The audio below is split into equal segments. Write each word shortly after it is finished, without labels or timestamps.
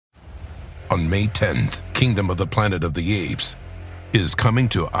On May 10th, Kingdom of the Planet of the Apes is coming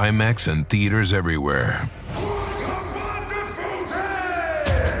to IMAX and theaters everywhere. What a wonderful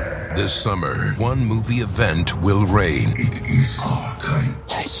day! This summer, one movie event will reign. It is our time.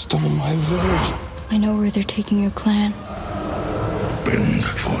 They stole my village. I know where they're taking your clan. Bend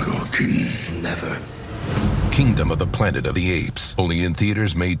for your king. Never. Kingdom of the Planet of the Apes. Only in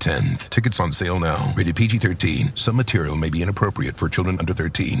theaters May 10th. Tickets on sale now. Rated PG-13. Some material may be inappropriate for children under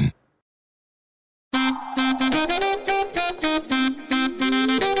 13.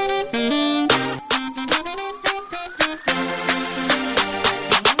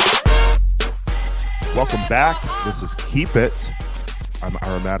 Welcome back. This is Keep It. I'm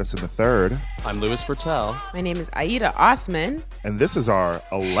Ira Madison III. I'm Louis Vertel. My name is Aida Osman. And this is our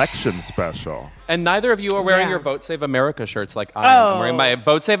election special. And neither of you are wearing your Vote Save America shirts like I am. I'm wearing my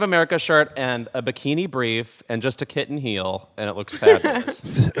Vote Save America shirt and a bikini brief and just a kitten heel, and it looks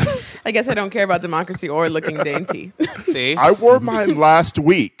fabulous. I guess I don't care about democracy or looking dainty. See? I wore mine last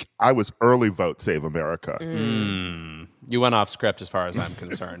week. I was early Vote Save America. You went off script as far as I'm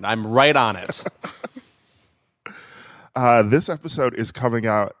concerned. I'm right on it. This episode is coming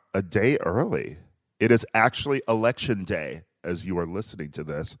out a day early. It is actually Election Day as you are listening to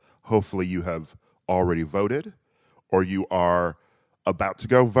this. Hopefully you have already voted, or you are about to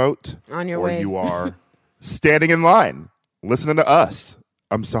go vote, On your or way. you are standing in line listening to us.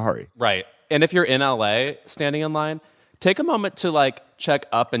 I'm sorry. Right. And if you're in LA standing in line, take a moment to check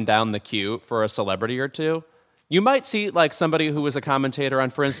up and down the queue for a celebrity or two. You might see somebody who was a commentator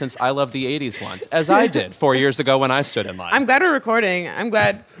on, for instance, I Love the 80s once, as I did 4 years ago when I stood in line. I'm glad we're recording. I'm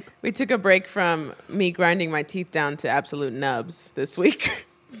glad we took a break from me grinding my teeth down to absolute nubs this week.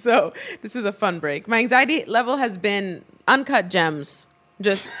 So this is a fun break. My anxiety level has been uncut gems.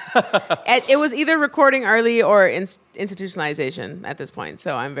 Just it was either recording early or institutionalization at this point.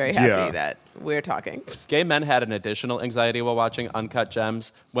 So I'm very happy that we're talking. Gay men had an additional anxiety while watching Uncut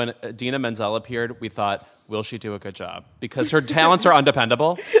Gems. When Idina Menzel appeared, we thought, will she do a good job? Because her talents are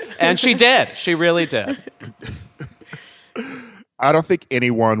undependable. And she did. She really did. I don't think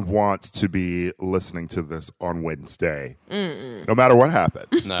anyone wants to be listening to this on Wednesday, no matter what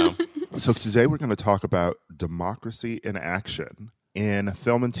happens. No. So today we're going to talk about democracy in action in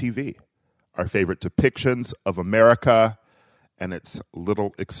film and TV, our favorite depictions of America and its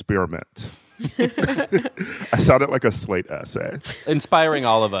little experiment. I sounded like a Slate essay. Inspiring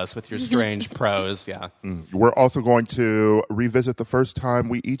all of us with your strange prose, yeah. We're also going to revisit the first time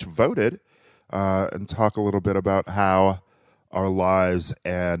we each voted and talk a little bit about how our lives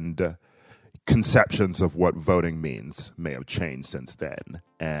and conceptions of what voting means may have changed since then.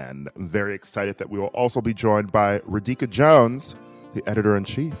 And I'm very excited that we will also be joined by Radhika Jones, the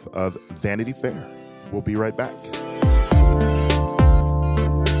editor-in-chief of Vanity Fair. We'll be right back.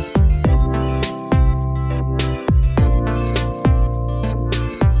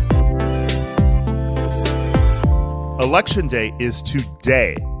 Election Day is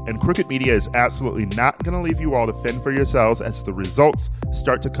today, and Crooked Media is absolutely not going to leave you all to fend for yourselves as the results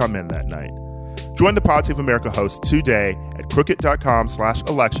start to come in that night. Join the Pod Save America hosts today at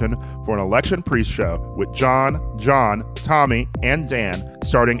crooked.com/election for an election pre-show with John, Tommy, and Dan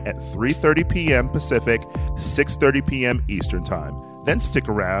starting at 3:30 p.m. Pacific, 6:30 p.m. Eastern Time. Then stick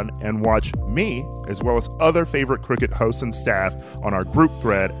around and watch me, as well as other favorite Crooked hosts and staff on our group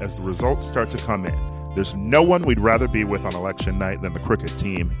thread as the results start to come in. There's no one we'd rather be with on election night than the Crooked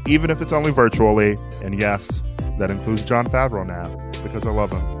team, even if it's only virtually. And yes, that includes Jon Favreau now, because I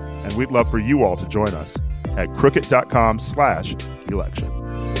love him. And we'd love for you all to join us at crooked.com/election.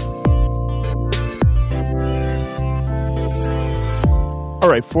 All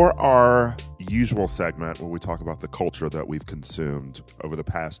right, for our usual segment where we talk about the culture that we've consumed over the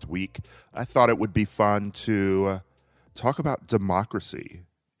past week, I thought it would be fun to talk about democracy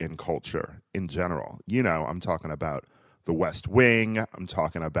in culture in general. You know, I'm talking about The West Wing. I'm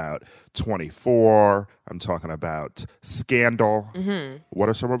talking about 24. I'm talking about Scandal. What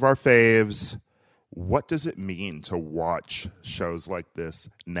are some of our faves? What does it mean to watch shows like this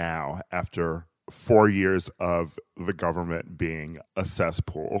now after 4 years of the government being a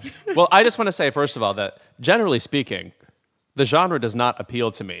cesspool? Well, I just want to say, first of all, that generally speaking, the genre does not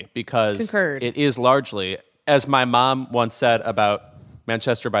appeal to me because Concurred. it is largely, as my mom once said about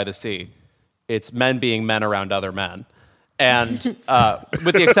Manchester by the Sea, it's men being men around other men. And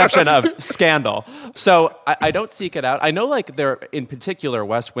with the exception of Scandal. So I don't seek it out. I know there are, in particular,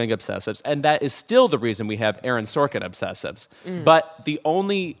 West Wing obsessives, and that is still the reason we have Aaron Sorkin obsessives. But the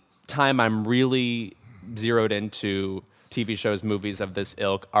only time I'm really zeroed into TV shows, movies of this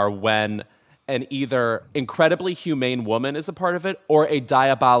ilk are when an either incredibly humane woman is a part of it or a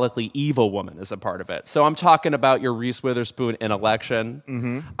diabolically evil woman is a part of it. So I'm talking about your Reese Witherspoon in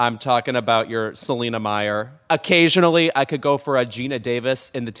Election. I'm talking about your Selena Meyer. Occasionally, I could go for a Gina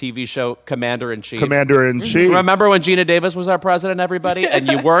Davis in the TV show Commander-in-Chief. Commander-in-Chief. Remember when Gina Davis was our president, everybody? And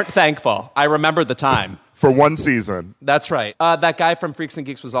you weren't thankful. I remember the time. For one season. That's right. That guy from Freaks and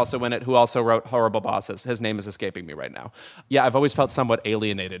Geeks was also in it, who also wrote Horrible Bosses. His name is escaping me right now. Yeah, I've always felt somewhat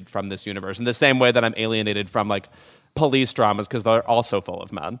alienated from this universe, in the same way that I'm alienated from like police dramas because they're also full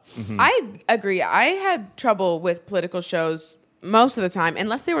of men. I agree. I had trouble with political shows most of the time,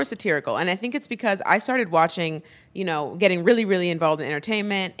 unless they were satirical. And I think it's because I started watching, getting really, really involved in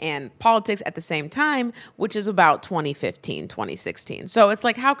entertainment and politics at the same time, which is about 2015, 2016. So it's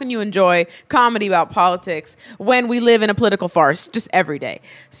like, how can you enjoy comedy about politics when we live in a political farce just every day?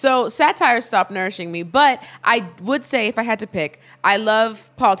 So satire stopped nourishing me. But I would say, if I had to pick, I love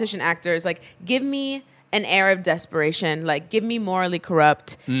politician actors. Like, give me an air of desperation, like give me Morally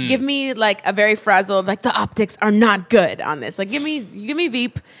Corrupt, give me like a very frazzled, like the optics are not good on this. Like give me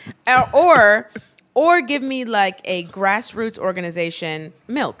Veep, or give me like a grassroots organization,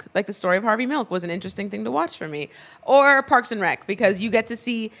 Milk. Like the story of Harvey Milk was an interesting thing to watch for me. Or Parks and Rec, because you get to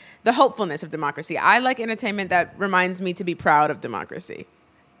see the hopefulness of democracy. I like entertainment that reminds me to be proud of democracy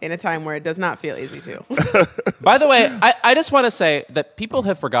in a time where it does not feel easy to. By the way, I just want to say that people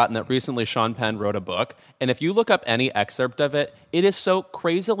have forgotten that recently Sean Penn wrote a book, and if you look up any excerpt of it, it is so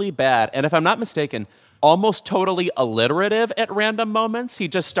crazily bad, and if I'm not mistaken, almost totally alliterative at random moments. He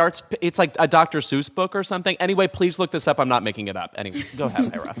just starts, it's like a Dr. Seuss book or something. Anyway, please look this up. I'm not making it up. Anyway, go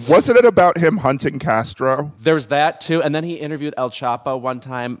ahead, Ira. Wasn't it about him hunting Castro? There's that, too, and then he interviewed El Chapo one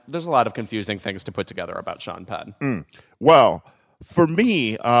time. There's a lot of confusing things to put together about Sean Penn. Well, for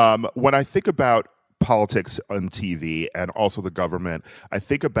me, when I think about politics on TV and also the government, I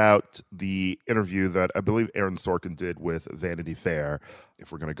think about the interview that I believe Aaron Sorkin did with Vanity Fair.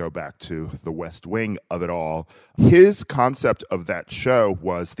 If we're going to go back to the West Wing of it all, his concept of that show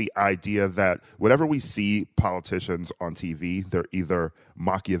was the idea that whenever we see politicians on TV, they're either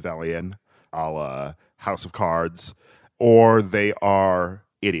Machiavellian, a la House of Cards, or they are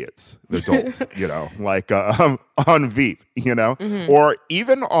idiots. They're dolts, like on Veep, or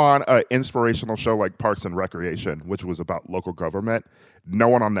even on an inspirational show like Parks and Recreation, which was about local government. No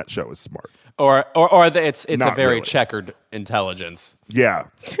one on that show is smart. Or it's Not a very really. checkered intelligence. Yeah.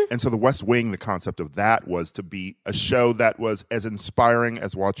 And so the West Wing, the concept of that was to be a show that was as inspiring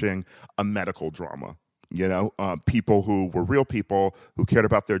as watching a medical drama. People who were real people who cared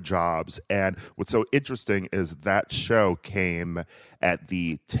about their jobs. And what's so interesting is that show came at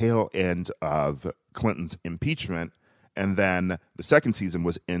the tail end of Clinton's impeachment. And then the second season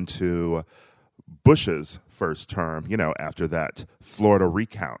was into Bush's first term, after that Florida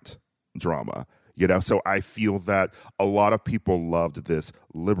recount drama. So I feel that a lot of people loved this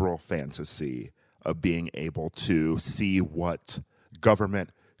liberal fantasy of being able to see what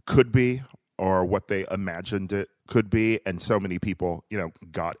government could be, or what they imagined it could be. And so many people,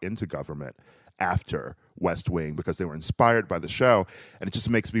 got into government after West Wing because they were inspired by the show. And it just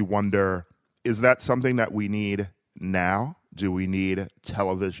makes me wonder, is that something that we need now? Do we need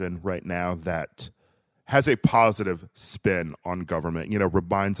television right now that has a positive spin on government?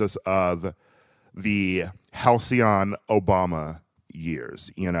 Reminds us of the halcyon Obama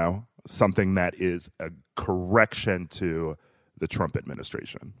years, something that is a correction to the Trump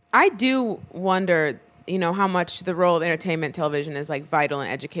administration. I do wonder, how much the role of entertainment television is like vital in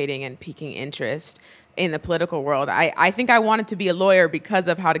educating and piquing interest in the political world. I think I wanted to be a lawyer because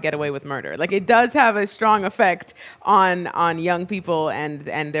of How to Get Away with Murder. Like it does have a strong effect on young people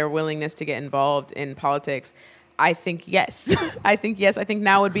and their willingness to get involved in politics. I think yes. I think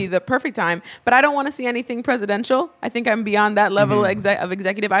now would be the perfect time. But I don't want to see anything presidential. I think I'm beyond that level of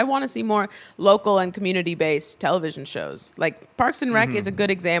executive. I want to see more local and community-based television shows. Like Parks and Rec is a good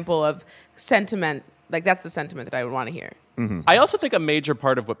example of sentiment. Like that's the sentiment that I would want to hear. I also think a major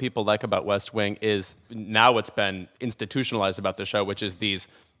part of what people like about West Wing is now what's been institutionalized about the show, which is these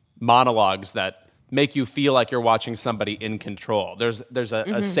monologues that make you feel like you're watching somebody in control. There's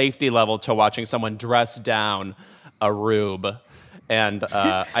a safety level to watching someone dress down a rube. And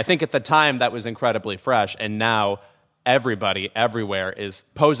I think at the time that was incredibly fresh. And now everybody everywhere is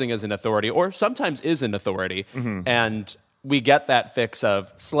posing as an authority or sometimes is an authority. And we get that fix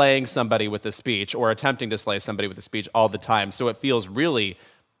of slaying somebody with a speech or attempting to slay somebody with a speech all the time. So it feels really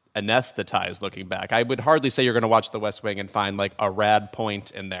anesthetized looking back. I would hardly say you're going to watch The West Wing and find like a rad point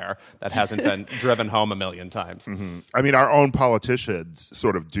in there that hasn't been driven home a million times. I mean, our own politicians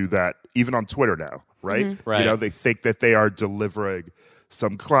sort of do that even on Twitter now, right? Right. They think that they are delivering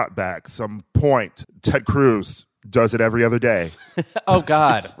some clapback, some point. Ted Cruz does it every other day. Oh,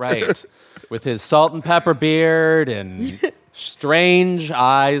 God, right. With his salt and pepper beard and strange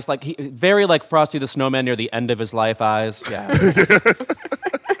eyes, very like Frosty the Snowman near the end of his life eyes. Yeah.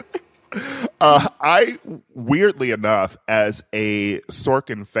 I, weirdly enough, as a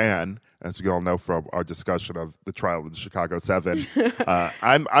Sorkin fan, as you all know from our discussion of the trial of the Chicago 7,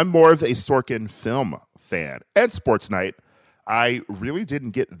 I'm more of a Sorkin film fan. And Sports Night, I really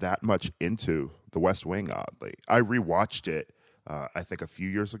didn't get that much into The West Wing, oddly. I rewatched it, I think, a few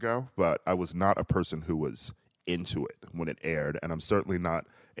years ago, but I was not a person who was into it when it aired, and I'm certainly not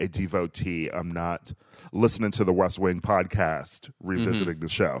a devotee. I'm not listening to the West Wing podcast, revisiting the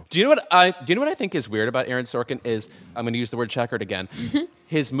show. Do you know what I think is weird about Aaron Sorkin is, I'm going to use the word checkered again.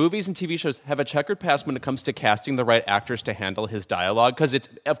 His movies and TV shows have a checkered past when it comes to casting the right actors to handle his dialogue, because it's,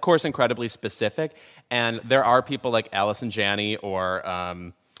 of course, incredibly specific. And there are people like Allison Janney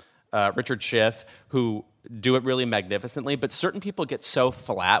or Richard Schiff who do it really magnificently, but certain people get so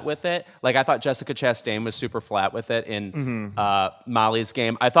flat with it. Like, I thought Jessica Chastain was super flat with it in Molly's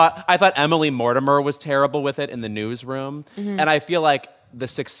Game. I thought Emily Mortimer was terrible with it in The Newsroom. And I feel like the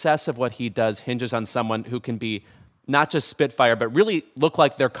success of what he does hinges on someone who can be not just Spitfire, but really look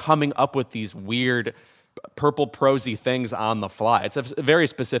like they're coming up with these weird purple prosy things on the fly. It's a very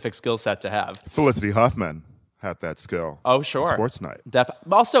specific skill set to have. Felicity Huffman had that skill. Oh, sure. On Sports Night.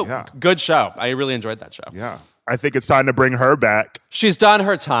 Also, good show. I really enjoyed that show. Yeah. I think it's time to bring her back. She's done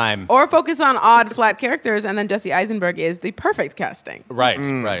her time. Or focus on odd, flat characters, and then Jesse Eisenberg is the perfect casting. Right.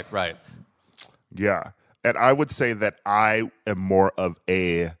 Yeah. And I would say that I am more of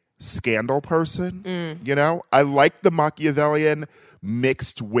a scandal person. You know? I like the Machiavellian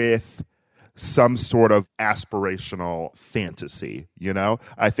mixed with some sort of aspirational fantasy, you know?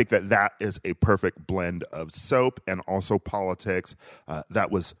 I think that is a perfect blend of soap and also politics.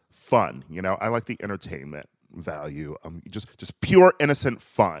 That was fun, you know? I like the entertainment value. Just pure innocent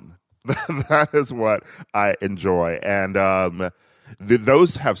fun. That is what I enjoy. And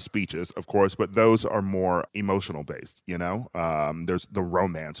those have speeches, of course, but those are more emotional based, you know? There's the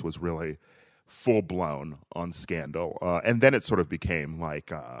romance was really full blown on Scandal. And then it sort of became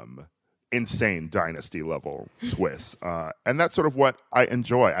like insane dynasty level twists. And that's sort of what I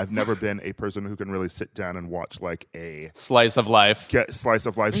enjoy. I've never been a person who can really sit down and watch like a slice of life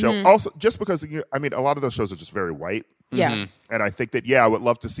show. Also, just because, a lot of those shows are just very white. Yeah. And I think that, I would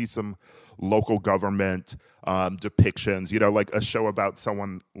love to see some local government depictions, like a show about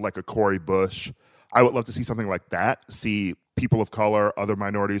someone like a Cori Bush. I would love to see something like that, see people of color, other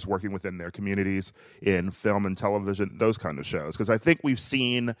minorities working within their communities in film and television, those kind of shows. Because I think we've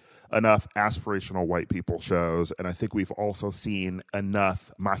seen enough aspirational white people shows, and I think we've also seen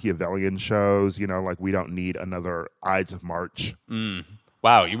enough Machiavellian shows, like we don't need another Ides of March.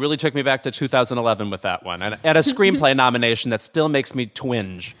 Wow, you really took me back to 2011 with that one. And a screenplay nomination that still makes me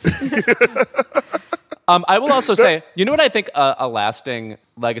twinge. I will also say, you know what I think a lasting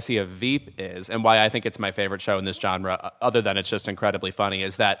legacy of Veep is, and why I think it's my favorite show in this genre, other than it's just incredibly funny,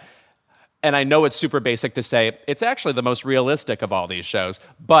 is that, and I know it's super basic to say, it's actually the most realistic of all these shows,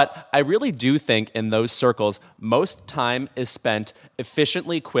 but I really do think in those circles, most time is spent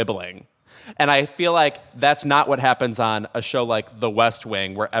efficiently quibbling. And I feel like that's not what happens on a show like The West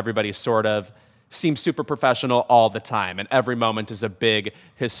Wing, where everybody sort of seems super professional all the time, and every moment is a big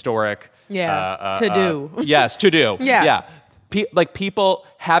historic to-do. Yes, to-do. Yeah. People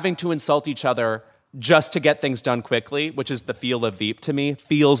having to insult each other just to get things done quickly, which is the feel of Veep to me,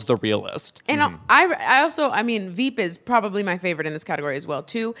 feels the realist. And I also, Veep is probably my favorite in this category as well,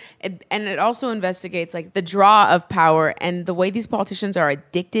 too. And it also investigates, like, the draw of power and the way these politicians are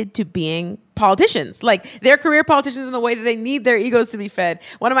addicted to being politicians. Like, they're career politicians in the way that they need their egos to be fed.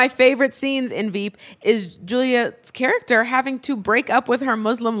 One of my favorite scenes in Veep is Julia's character having to break up with her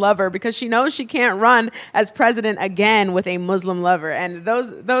Muslim lover because she knows she can't run as president again with a Muslim lover. And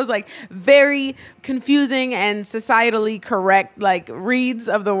those like very confusing and societally correct like reads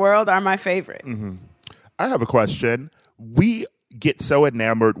of the world are my favorite. I have a question. We get so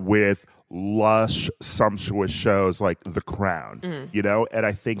enamored with lush, sumptuous shows like The Crown, and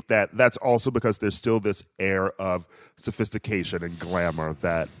I think that that's also because there's still this air of sophistication and glamour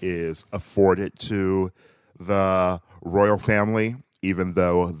that is afforded to the royal family, even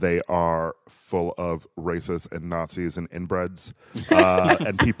though they are full of racists and Nazis and inbreds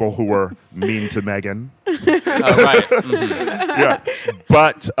and people who were mean to Meghan. Oh, right. Yeah.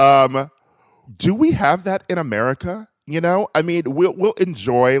 But do we have that in America? We'll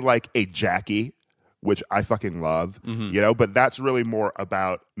enjoy like a Jackie which I fucking love, you know, but that's really more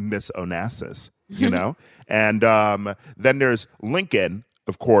about Miss Onassis, you know? And then there's Lincoln,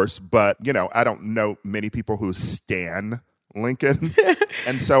 of course, but, you know, I don't know many people who stan Lincoln.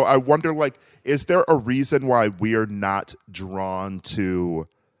 And so I wonder, like, is there a reason why we are not drawn to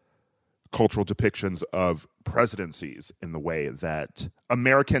cultural depictions of presidencies in the way that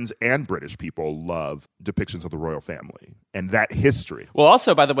Americans and British people love depictions of the royal family and that history? Well,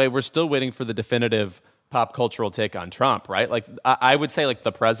 also, by the way, we're still waiting for the definitive pop cultural take on Trump, right? Like, I would say, like,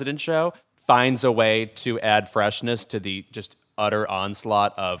 The President Show finds a way to add freshness to the just utter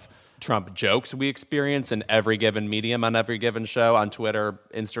onslaught of Trump jokes we experience in every given medium on every given show, on Twitter,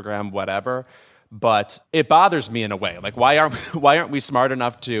 Instagram, whatever. But it bothers me in a way. Like, why aren't we smart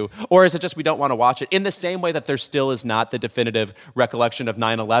enough to, or is it just we don't want to watch it? In the same way that there still is not the definitive recollection of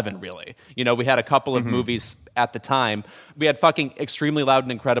 9/11, really. You know, we had a couple of movies at the time. We had fucking Extremely Loud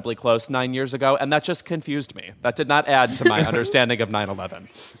and Incredibly Close 9 years ago, and that just confused me. That did not add to my understanding of 9/11.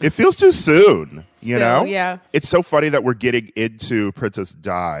 It feels too soon, you Still, know? yeah. It's so funny that we're getting into Princess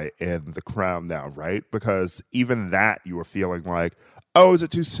Di and The Crown now, right? Because even that you were feeling like, oh, is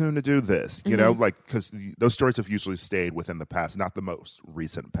it too soon to do this? You know, like, because those stories have usually stayed within the past, not the most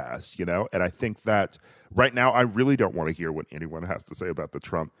recent past, you know? And I think that right now, I really don't want to hear what anyone has to say about the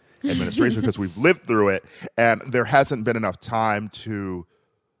Trump administration because we've lived through it and there hasn't been enough time to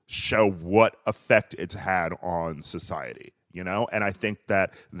show what effect it's had on society, you know? And I think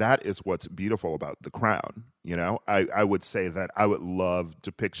that that is what's beautiful about The Crown, you know? I would say that I would love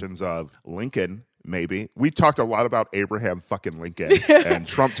depictions of Lincoln. Maybe. We talked a lot about Abraham fucking Lincoln, and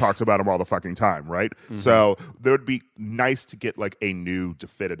Trump talks about him all the fucking time, right? So there would be nice to get like a new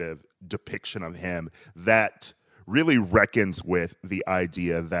definitive depiction of him that really reckons with the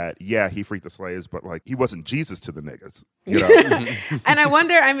idea that, yeah, he freaked the slaves, but like he wasn't Jesus to the niggas, you know? And I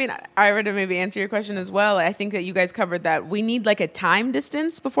wonder, I mean, Ira, to maybe answer your question as well, I think that you guys covered that we need like a time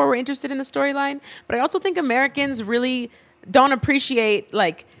distance before we're interested in the storyline. But I also think Americans really don't appreciate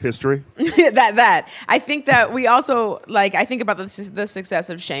like History? that I think that we also like I think about the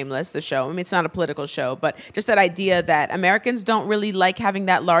success of Shameless, the show. I mean, it's not a political show, but just that idea that Americans don't really like having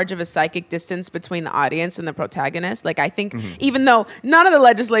that large of a psychic distance between the audience and the protagonist. Like I think even though none of the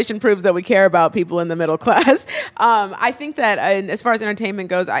legislation proves that we care about people in the middle class, I think that as far as entertainment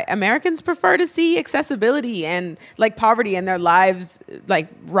goes, Americans prefer to see accessibility and like poverty in their lives like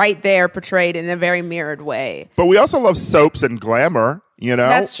right there portrayed in a very mirrored way. But we also love soaps and glamour, you know?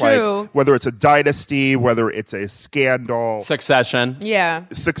 That's true. Like, whether it's a Dynasty, whether it's a Scandal. Succession. Yeah.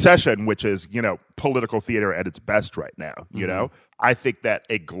 Succession, which is, you know, political theater at its best right now, you know? I think that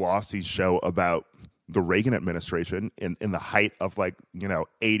a glossy show about the Reagan administration in the height of like, you know,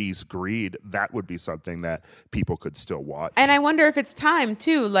 80s greed, that would be something that people could still watch. And I wonder if it's time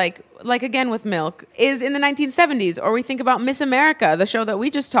too, like again with Milk, is in the 1970s, or we think about Miss America, the show that we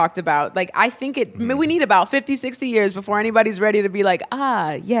just talked about. Like I think we need about 50, 60 years before anybody's ready to be like,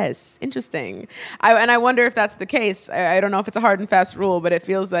 yes, interesting. And I wonder if that's the case. I don't know if it's a hard and fast rule, but it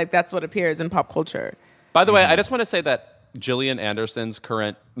feels like that's what appears in pop culture. By the way, I just want to say that Gillian Anderson's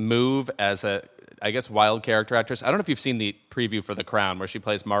current move as a, I guess, wild character actress. I don't know if you've seen the preview for The Crown where she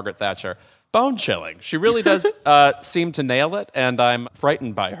plays Margaret Thatcher. Bone chilling. She really does seem to nail it, and I'm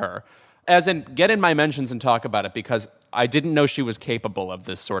frightened by her. As in, get in my mentions and talk about it because I didn't know she was capable of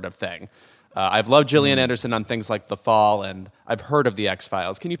this sort of thing. I've loved Gillian Anderson on things like The Fall, and I've heard of The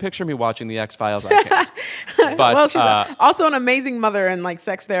X-Files. Can you picture me watching The X-Files? I can't. But, well, she's also an amazing mother and like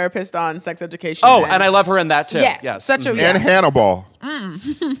sex therapist on Sex Education. Oh, and I love her in that too. Yeah, yes. such a And Hannibal.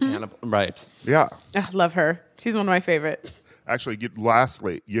 Hannibal, right. Yeah. Love her. She's one of my favorite. Actually,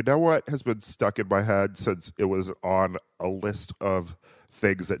 lastly, you know what has been stuck in my head since it was on a list of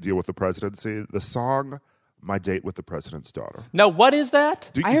things that deal with the presidency? The song My Date with the President's Daughter. No, what is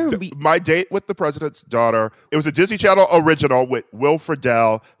that? My Date with the President's Daughter. It was a Disney Channel original with Will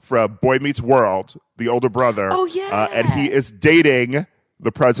Friedle from Boy Meets World, the older brother. Oh, yeah. And he is dating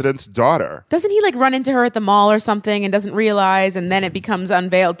the president's daughter. Doesn't he like run into her at the mall or something and doesn't realize, and then it becomes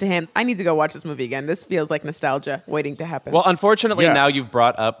unveiled to him? I need to go watch this movie again. This feels like nostalgia waiting to happen. Well, unfortunately, Yeah. now you've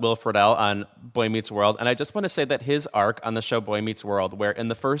brought up Will Friedle on Boy Meets World, and I just want to say that his arc on the show Boy Meets World, where in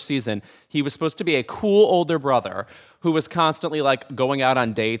the first season, he was supposed to be a cool older brother who was constantly like going out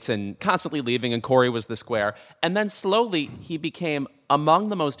on dates and constantly leaving, and Corey was the square. And then slowly he became among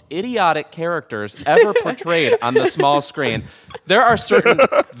the most idiotic characters ever portrayed on the small screen. There are certain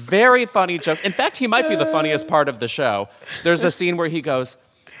very funny jokes. In fact, he might be the funniest part of the show. There's a scene where he goes,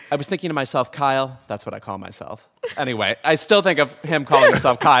 I was thinking to myself, Kyle, that's what I call myself. Anyway, I still think of him calling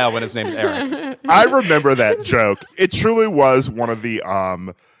himself Kyle when his name's Eric. I remember that joke. It truly was one of the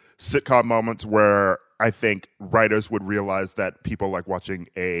sitcom moments where I think writers would realize that people like watching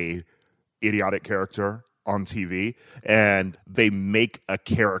a idiotic character on TV, and they make a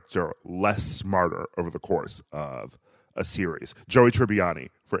character less smarter over the course of a series. Joey Tribbiani,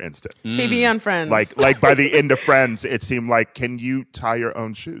 for instance. CB on Friends. Like by the end of Friends, it seemed like, can you tie your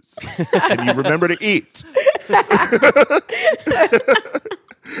own shoes? Can you remember to eat?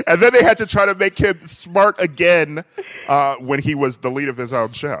 And then they had to try to make him smart again when he was the lead of his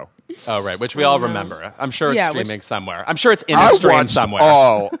own show. Oh, right, which we all remember. I'm sure it's Yeah, streaming somewhere. I'm sure it's in a stream somewhere.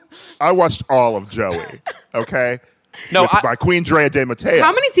 I watched all of Joey, okay? No, by Queen Drea De Matteo.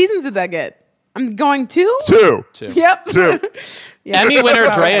 How many seasons did that get? I'm going 2? 2. Yep. 2. Yeah. Emmy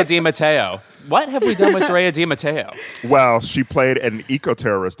winner Drea De Matteo. What have we done with Drea De Matteo? Well, she played an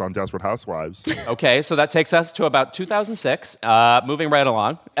eco-terrorist on Desperate Housewives. Okay, so that takes us to about 2006. Moving right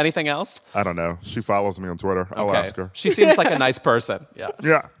along. Anything else? I don't know. She follows me on Twitter. I'll ask her. She seems like a nice person. Yeah.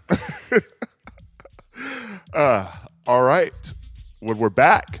 Yeah. All right. When we're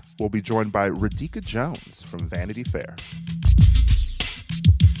back, we'll be joined by Radhika Jones from Vanity Fair.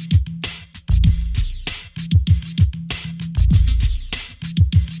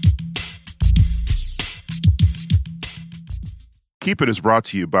 Keep It is brought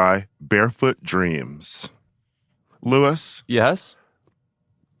to you by Barefoot Dreams. Lewis, Yes?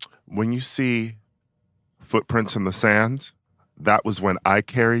 when you see footprints in the sand, that was when I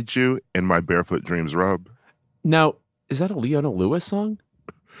carried you in my Barefoot Dreams robe. Now, is that a Leona Lewis song?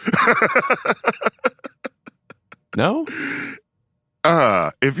 No?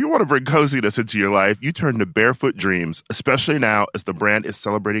 If you want to bring coziness into your life, you turn to Barefoot Dreams, especially now as the brand is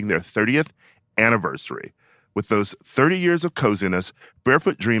celebrating their 30th anniversary. With those 30 years of coziness,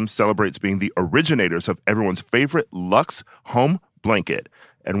 Barefoot Dreams celebrates being the originators of everyone's favorite luxe home blanket.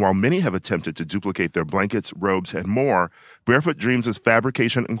 And while many have attempted to duplicate their blankets, robes, and more, Barefoot Dreams'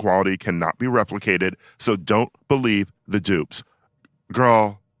 fabrication and quality cannot be replicated, so don't believe the dupes.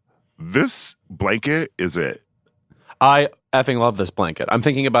 Girl, this blanket is it. I effing love this blanket. I'm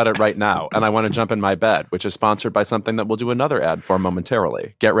thinking about it right now, and I want to jump in my bed, which is sponsored by something that we'll do another ad for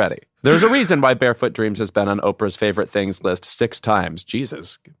momentarily. Get ready. There's a reason why Barefoot Dreams has been on Oprah's favorite things list 6 times.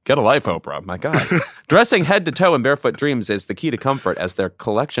 Jesus, get a life, Oprah. My God. Dressing head to toe in Barefoot Dreams is the key to comfort, as their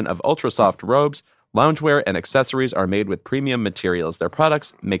collection of ultra-soft robes, loungewear, and accessories are made with premium materials. Their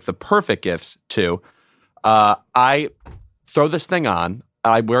products make the perfect gifts, too. I throw this thing on.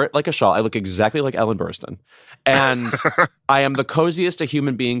 I wear it like a shawl. I look exactly like Ellen Burstyn. And I am the coziest a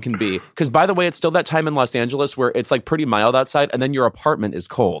human being can be. Because, by the way, it's still that time in Los Angeles where it's like pretty mild outside and then your apartment is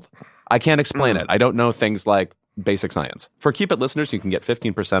cold. I can't explain it. I don't know things like basic science. For Keep It listeners, you can get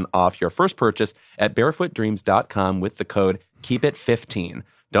 15% off your first purchase at barefootdreams.com with the code KEEPIT15.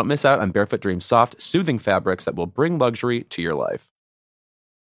 Don't miss out on Barefoot Dreams soft, soothing fabrics that will bring luxury to your life.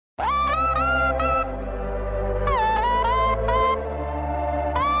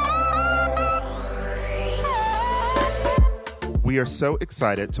 We are so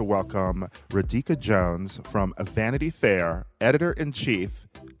excited to welcome Radhika Jones from Vanity Fair, editor-in-chief,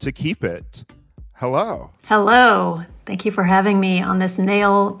 to Keep It. Hello. Hello. Thank you for having me on this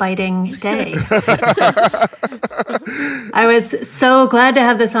nail-biting day. I was so glad to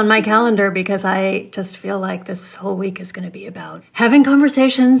have this on my calendar because I just feel like this whole week is going to be about having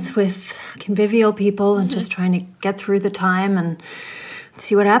conversations with convivial people and just trying to get through the time and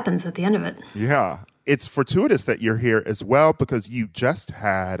see what happens at the end of it. Yeah. It's fortuitous that you're here as well because you just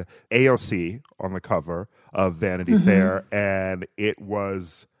had AOC on the cover of Vanity Fair, and it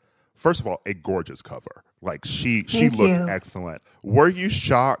was, first of all, a gorgeous cover. Like, she looked excellent. Were you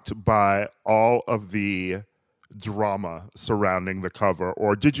shocked by all of the drama surrounding the cover,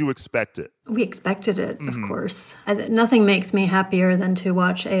 or did you expect it? We expected it, of course. Nothing makes me happier than to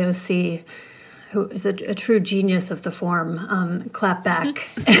watch AOC, who is a true genius of the form, clap back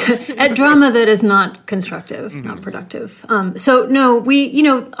at drama that is not constructive, not productive. So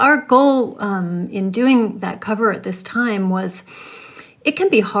no, our goal in doing that cover at this time was, it can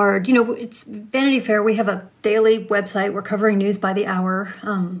be hard. It's Vanity Fair. We have a daily website. We're covering news by the hour,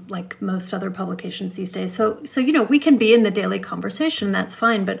 like most other publications these days. So we can be in the daily conversation. That's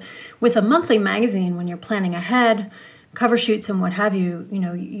fine. But with a monthly magazine, when you're planning ahead, cover shoots and what have you,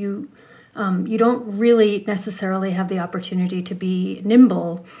 you don't really necessarily have the opportunity to be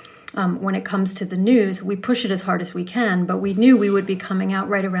nimble when it comes to the news. We push it as hard as we can, but we knew we would be coming out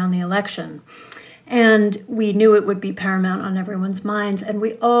right around the election. And we knew it would be paramount on everyone's minds. And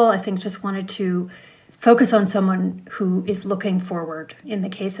we all, I think, just wanted to focus on someone who is looking forward. In the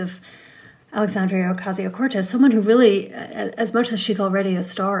case of Alexandria Ocasio-Cortez, someone who really, as much as she's already a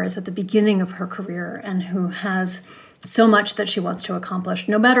star, is at the beginning of her career and who has so much that she wants to accomplish,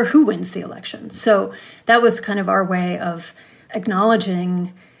 no matter who wins the election. So that was kind of our way of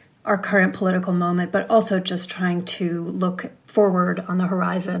acknowledging our current political moment, but also just trying to look forward on the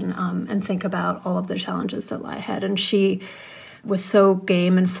horizon and think about all of the challenges that lie ahead. And she was so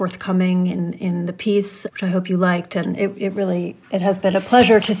game and forthcoming in the piece, which I hope you liked. And it has been a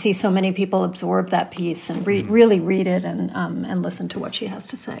pleasure to see so many people absorb that piece and really read it and listen to what she has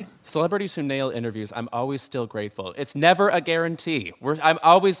to say. Celebrities who nail interviews, I'm always still grateful. It's never a guarantee. I'm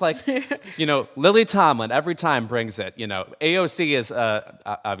always like, Lily Tomlin every time brings it. AOC is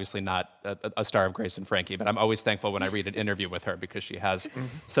obviously not a star of Grace and Frankie, but I'm always thankful when I read an interview with her because she has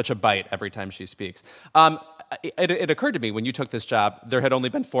such a bite every time she speaks. It occurred to me when you took this job, there had only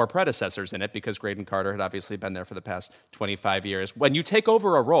been 4 predecessors in it because Graydon Carter had obviously been there for the past 25 years. When you take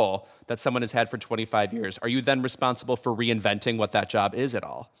over a role that someone has had for 25 years, are you then responsible for reinventing what that job is at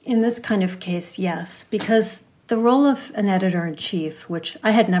all? In this kind of case, yes, because the role of an editor-in-chief, which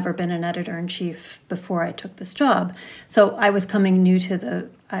I had never been an editor-in-chief before I took this job, so I was coming new to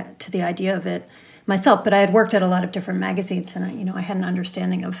the idea of it myself, but I had worked at a lot of different magazines and I had an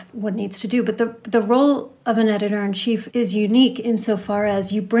understanding of what needs to do. But the role of an editor-in-chief is unique insofar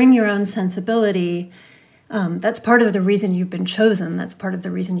as you bring your own sensibility. That's part of the reason you've been chosen. That's part of the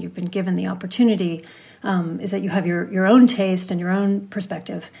reason you've been given the opportunity, is that you have your own taste and your own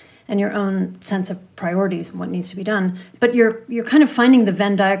perspective and your own sense of priorities and what needs to be done. But you're kind of finding the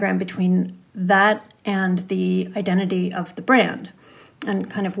Venn diagram between that and the identity of the brand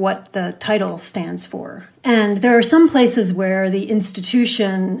and kind of what the title stands for. And there are some places where the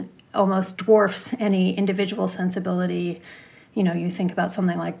institution almost dwarfs any individual sensibility. You think about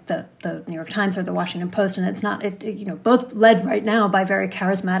something like the New York Times or the Washington Post, and it's not, both led right now by very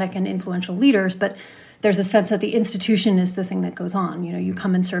charismatic and influential leaders, but there's a sense that the institution is the thing that goes on. You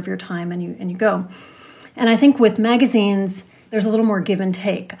come and serve your time and you go. And I think with magazines, there's a little more give and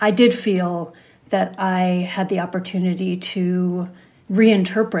take. I did feel that I had the opportunity to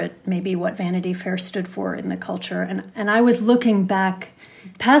reinterpret maybe what Vanity Fair stood for in the culture. And I was looking back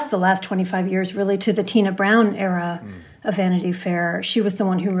past the last 25 years really to the Tina Brown era of Vanity Fair. She was the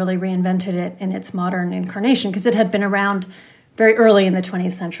one who really reinvented it in its modern incarnation because it had been around very early in the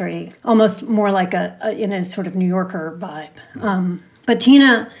 20th century, almost more like in a sort of New Yorker vibe. But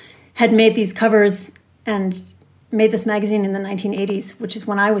Tina had made these covers and made this magazine in the 1980s, which is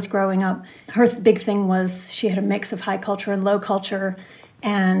when I was growing up. Her big thing was she had a mix of high culture and low culture,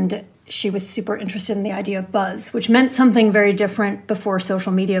 and she was super interested in the idea of buzz, which meant something very different before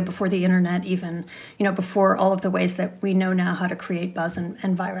social media, before the internet even, before all of the ways that we know now how to create buzz and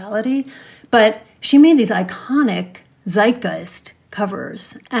virality. But she made these iconic zeitgeist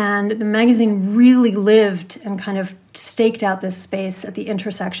covers, and the magazine really lived and kind of staked out this space at the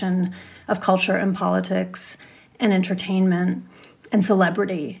intersection of culture and politics and entertainment and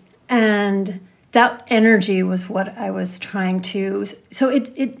celebrity. And that energy was what I was trying to... So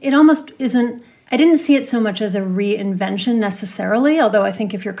it almost isn't... I didn't see it so much as a reinvention necessarily, although I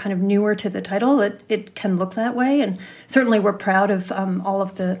think if you're kind of newer to the title, it can look that way. And certainly we're proud of all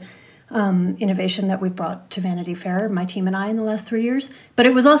of the innovation that we've brought to Vanity Fair, my team and I, in the last 3 years. But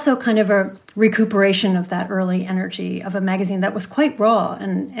it was also kind of a recuperation of that early energy of a magazine that was quite raw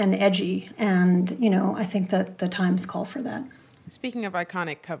and edgy. And, I think that the times call for that. Speaking of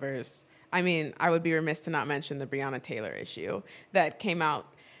iconic covers, I would be remiss to not mention the Breonna Taylor issue that came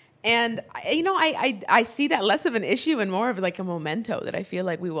out. And, I see that less of an issue and more of like a memento that I feel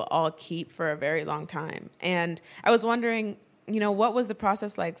like we will all keep for a very long time. And I was wondering, what was the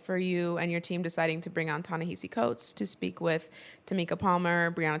process like for you and your team deciding to bring on Ta-Nehisi Coates to speak with Tamika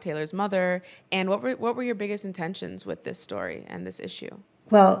Palmer, Breonna Taylor's mother, and what were your biggest intentions with this story and this issue?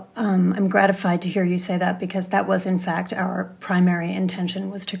 Well, I'm gratified to hear you say that because that was, in fact, our primary intention,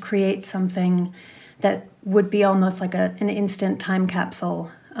 was to create something that would be almost like an instant time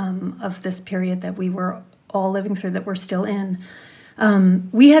capsule of this period that we were all living through, that we're still in.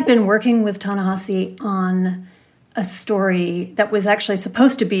 We had been working with Ta-Nehisi on a story that was actually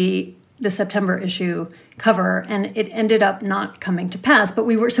supposed to be the September issue cover, and it ended up not coming to pass. But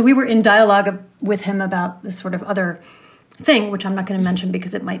we were in dialogue with him about this sort of other thing, which I'm not going to mention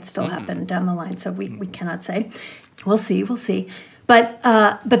because it might still happen down the line. So we cannot say. We'll see. But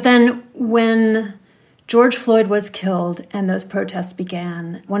then when George Floyd was killed and those protests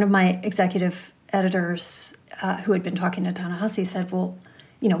began, one of my executive editors who had been talking to Ta-Nehisi said, well,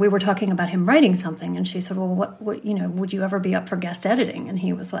 we were talking about him writing something. And she said, well, what would you ever be up for guest editing? And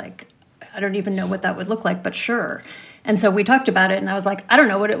he was like, I don't even know what that would look like, but sure. And so we talked about it, and I was like, I don't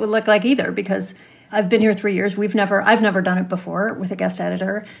know what it would look like either, because I've been here 3 years. I've never done it before with a guest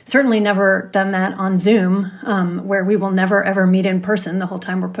editor. Certainly never done that on Zoom, where we will never ever meet in person the whole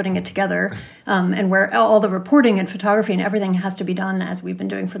time we're putting it together, and where all the reporting and photography and everything has to be done as we've been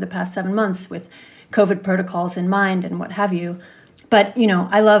doing for the past 7 months with COVID protocols in mind and what have you. But,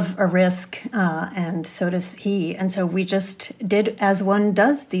 I love a risk, and so does he. And so we just did as one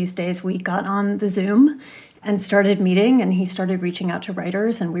does these days. We got on the Zoom and started meeting, and he started reaching out to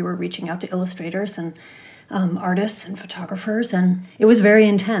writers, and we were reaching out to illustrators and artists and photographers, and it was very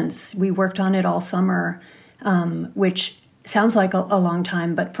intense. We worked on it all summer, which sounds like a long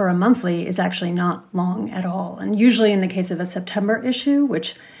time, but for a monthly is actually not long at all. And usually in the case of a September issue,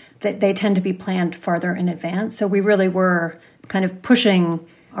 which they tend to be planned farther in advance, so we really were kind of pushing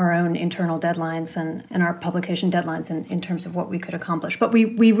our own internal deadlines and our publication deadlines in terms of what we could accomplish. But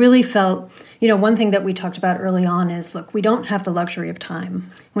we really felt, one thing that we talked about early on is, look, we don't have the luxury of time.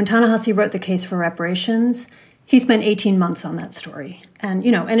 When Ta-Nehisi wrote The Case for Reparations, he spent 18 months on that story. And,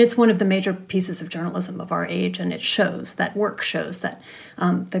 and it's one of the major pieces of journalism of our age, and it shows, that work shows that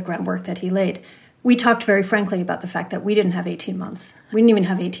the groundwork that he laid. We talked very frankly about the fact that we didn't have 18 months. We didn't even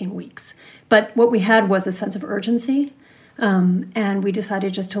have 18 weeks. But what we had was a sense of urgency. And we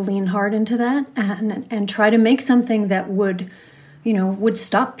decided just to lean hard into that and try to make something that would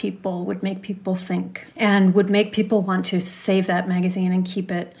stop people, would make people think, and would make people want to save that magazine and keep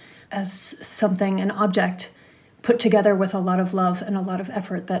it as something, an object put together with a lot of love and a lot of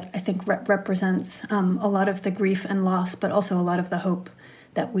effort that I think represents a lot of the grief and loss, but also a lot of the hope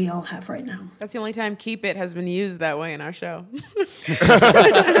that we all have right now. That's the only time "keep it" has been used that way in our show. Please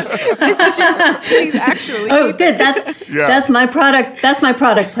actually. Oh, good. That's my product. That's my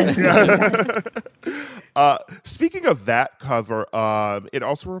product placement. Speaking of that cover, it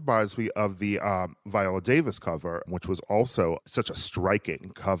also reminds me of the Viola Davis cover, which was also such a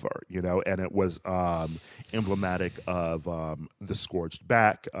striking cover, and it was emblematic of the scourged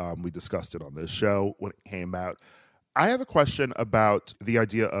back. We discussed it on this show when it came out. I have a question about the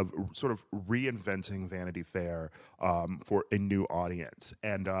idea of sort of reinventing Vanity Fair for a new audience.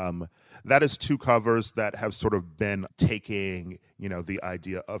 And that is two covers that have sort of been taking, the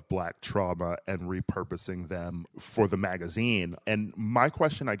idea of Black trauma and repurposing them for the magazine. And my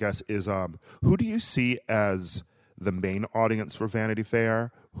question, I guess, is who do you see as the main audience for Vanity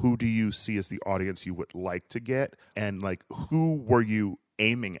Fair? Who do you see as the audience you would like to get? And, who were you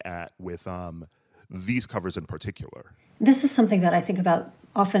aiming at with these covers in particular? This is something that I think about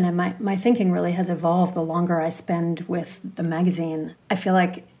often, and my thinking really has evolved the longer I spend with the magazine. I feel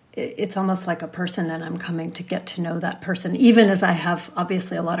like it's almost like a person, and I'm coming to get to know that person, even as I have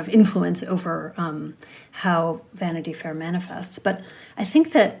obviously a lot of influence over how Vanity Fair manifests. But I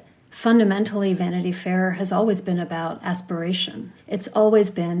think that fundamentally Vanity Fair has always been about aspiration. It's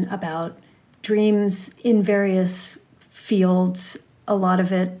always been about dreams in various fields. A lot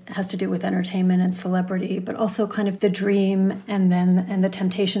of it has to do with entertainment and celebrity, but also kind of the dream and the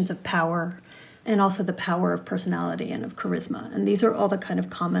temptations of power, and also the power of personality and of charisma. And these are all the kind of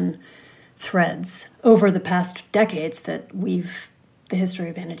common threads over the past decades that weave the history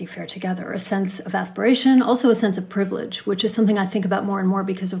of Vanity Fair together. A sense of aspiration, also a sense of privilege, which is something I think about more and more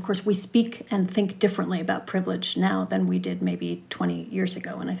because, of course, we speak and think differently about privilege now than we did maybe 20 years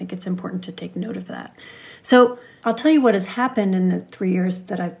ago. And I think it's important to take note of that. So I'll tell you what has happened in the 3 years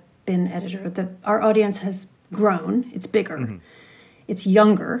that I've been editor. Our audience has grown. It's bigger. It's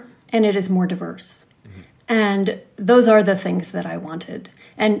younger, and it is more diverse. And those are the things that I wanted.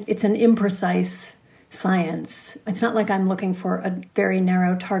 And it's an imprecise science. It's not like I'm looking for a very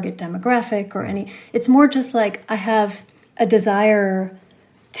narrow target demographic or any. It's more just like I have a desire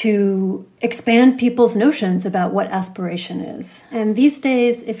to expand people's notions about what aspiration is. And these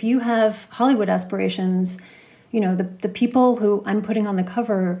days, if you have Hollywood aspirations, the people who I'm putting on the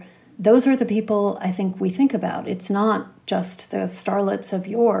cover, those are the people I think we think about. It's not just the starlets of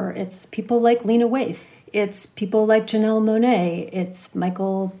yore. It's people like Lena Waithe. It's people like Janelle Monáe. It's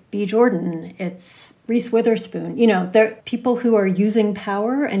Michael B. Jordan. It's Reese Witherspoon. They're people who are using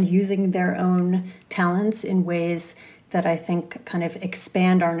power and using their own talents in ways that I think kind of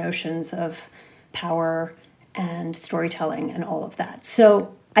expand our notions of power and storytelling and all of that.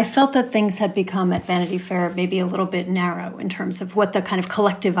 So I felt that things had become at Vanity Fair maybe a little bit narrow in terms of what the kind of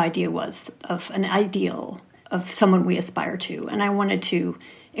collective idea was of an ideal of someone we aspire to. And I wanted to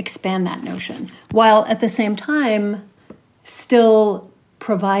expand that notion, while at the same time still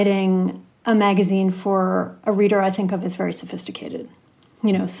providing a magazine for a reader I think of as very sophisticated.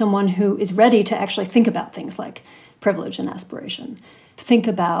 Someone who is ready to actually think about things like privilege and aspiration, think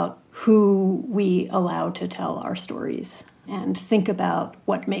about who we allow to tell our stories, and think about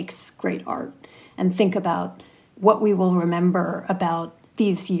what makes great art, and think about what we will remember about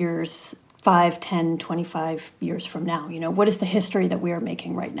these years 5, 10, 25 years from now. What is the history that we are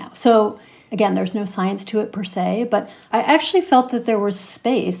making right now? So again, there's no science to it per se, but I actually felt that there was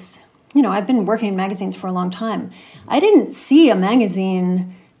space. I've been working in magazines for a long time. I didn't see a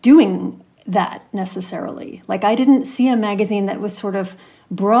magazine doing that necessarily. Like, I didn't see a magazine that was sort of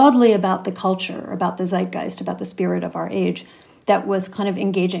broadly about the culture, about the zeitgeist, about the spirit of our age, that was kind of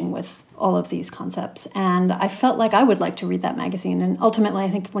engaging with all of these concepts. And I felt like I would like to read that magazine. And ultimately, I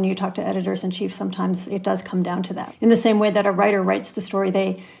think when you talk to editors-in-chief, sometimes it does come down to that. In the same way that a writer writes the story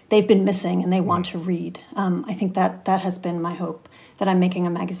they've been missing and they want to read. I think that has been my hope, that I'm making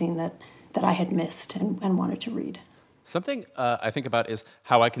a magazine that I had missed and wanted to read. Something I think about is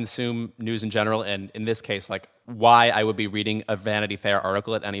how I consume news in general, and in this case, like why I would be reading a Vanity Fair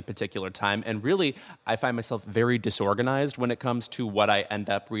article at any particular time. And really, I find myself very disorganized when it comes to what I end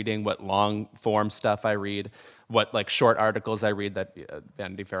up reading, what long-form stuff I read, what like short articles I read that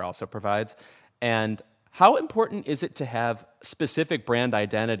Vanity Fair also provides. And how important is it to have specific brand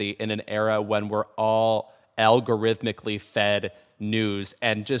identity in an era when we're all algorithmically fed news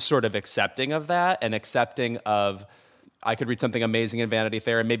and just sort of accepting of that and accepting of I could read something amazing in Vanity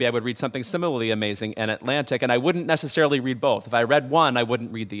Fair, and maybe I would read something similarly amazing in Atlantic, and I wouldn't necessarily read both. If I read one, I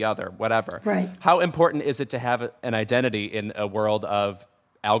wouldn't read the other, whatever. Right. How important is it to have an identity in a world of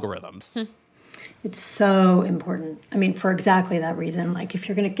algorithms? It's so important. I mean, for exactly that reason. Like, if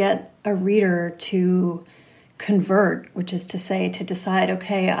you're going to get a reader to convert, which is to say, to decide,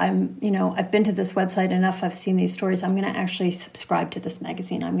 okay, I've been to this website enough, I've seen these stories, I'm going to actually subscribe to this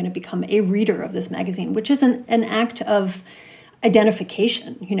magazine, I'm going to become a reader of this magazine, which is an act of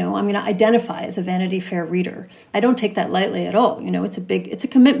identification. I'm going to identify as a Vanity Fair reader. I don't take that lightly at all. It's a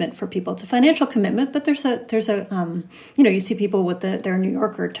commitment for people. It's a financial commitment, but there's a you see people with their New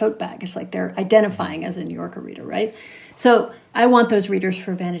Yorker tote bag. It's like they're identifying as a New Yorker reader, right? So I want those readers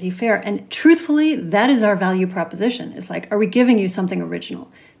for Vanity Fair. And truthfully, that is our value proposition. It's like, are we giving you something original?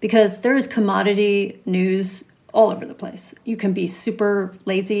 Because there is commodity news all over the place. You can be super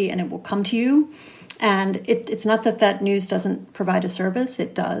lazy and it will come to you. And it's not that news doesn't provide a service.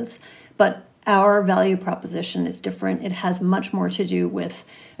 It does. But our value proposition is different. It has much more to do with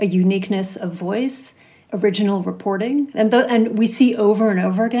a uniqueness of voice, original reporting. And we see over and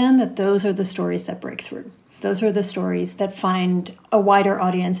over again that those are the stories that break through. Those are the stories that find a wider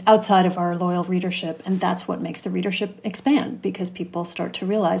audience outside of our loyal readership. And that's what makes the readership expand, because people start to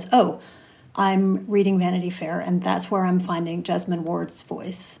realize, oh, I'm reading Vanity Fair, and that's where I'm finding Jesmyn Ward's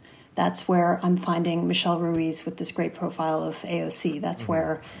voice. That's where I'm finding Michelle Ruiz with this great profile of AOC. That's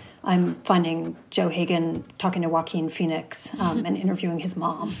where I'm finding Joe Hagan talking to Joaquin Phoenix and interviewing his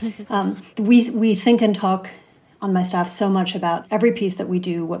mom. We think and talk on my staff so much about every piece that we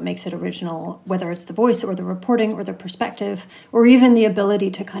do, what makes it original, whether it's the voice or the reporting or the perspective, or even the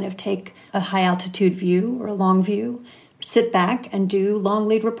ability to kind of take a high altitude view or a long view, sit back and do long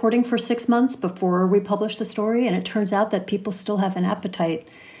lead reporting for 6 months before we publish the story. And it turns out that people still have an appetite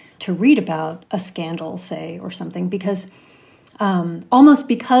to read about a scandal, say, or something, because almost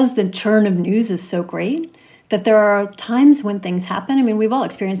because the churn of news is so great that there are times when things happen. I mean, we've all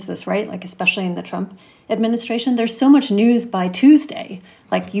experienced this, right? Like, especially in the Trump administration, there's so much news by Tuesday,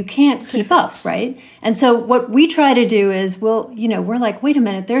 like you can't keep up, right? And so what we try to do is, we're like, wait a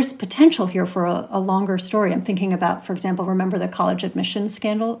minute, there's potential here for a longer story. I'm thinking about, for example, remember the college admissions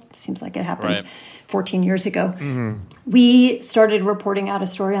scandal? It seems like it happened 14 years ago. Mm-hmm. We started reporting out a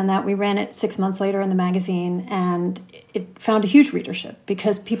story on that. We ran it 6 months later in the magazine, and it found a huge readership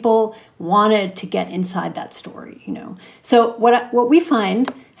because people wanted to get inside that story, So what we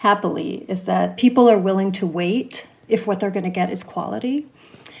find, happily, is that people are willing to wait if what they're going to get is quality.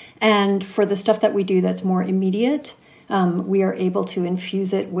 And for the stuff that we do that's more immediate, we are able to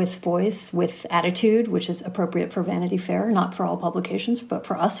infuse it with voice, with attitude, which is appropriate for Vanity Fair, not for all publications, but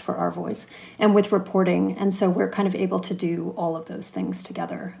for us, for our voice, and with reporting. And so we're kind of able to do all of those things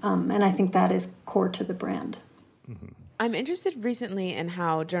together. And I think that is core to the brand. Mm-hmm. I'm interested recently in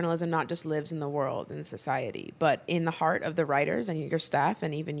how journalism not just lives in the world and society, but in the heart of the writers and your staff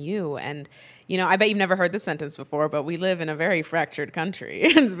and even you. And, I bet you've never heard this sentence before, but we live in a very fractured country.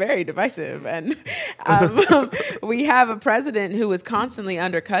 It's very divisive. And we have a president who is constantly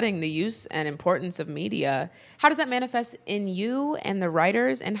undercutting the use and importance of media. How does that manifest in you and the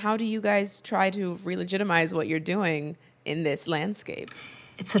writers? And how do you guys try to re-legitimize what you're doing in this landscape?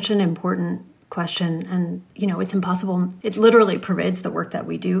 It's such an important question, and it's impossible. It literally pervades the work that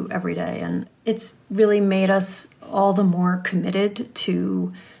we do every day, and it's really made us all the more committed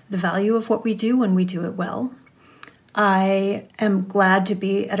to the value of what we do when we do it well. I am glad to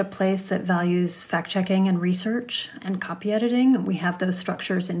be at a place that values fact-checking and research and copy editing. We have those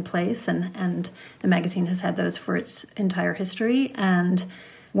structures in place, and the magazine has had those for its entire history. And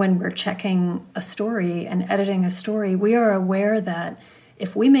when we're checking a story and editing a story, we are aware that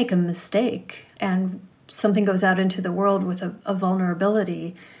if we make a mistake and something goes out into the world with a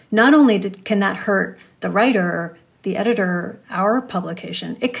vulnerability, not only can that hurt the writer, the editor, our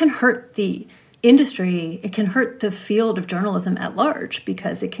publication, it can hurt the industry, it can hurt the field of journalism at large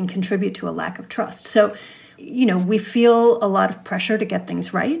because it can contribute to a lack of trust. So, we feel a lot of pressure to get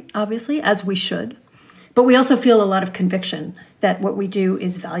things right, obviously, as we should. But we also feel a lot of conviction that what we do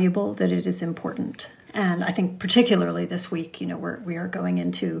is valuable, that it is important. And I think particularly this week, we are going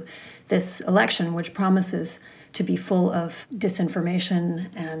into this election, which promises to be full of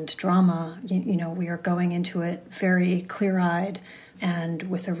disinformation and drama. We are going into it very clear-eyed and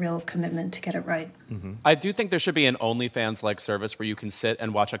with a real commitment to get it right. Mm-hmm. I do think there should be an OnlyFans-like service where you can sit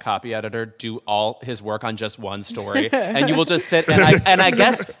and watch a copy editor do all his work on just one story, and you will just sit and I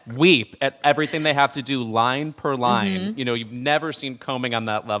guess weep at everything they have to do line per line. Mm-hmm. You've never seen combing on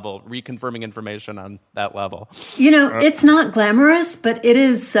that level, reconfirming information on that level. It's not glamorous, but it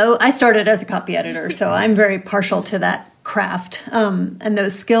is so. I started as a copy editor, so I'm very partial to that craft and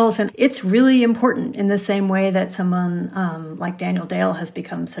those skills, and it's really important in the same way that someone like Daniel Dale has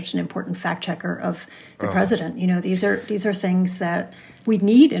become such an important fact checker of the president. These are things that we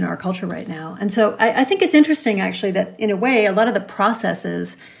need in our culture right now, and so I think it's interesting actually that in a way a lot of the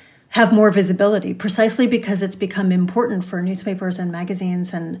processes have more visibility precisely because it's become important for newspapers and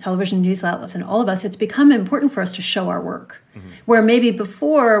magazines and television news outlets and all of us. It's become important for us to show our work. Mm-hmm. Where maybe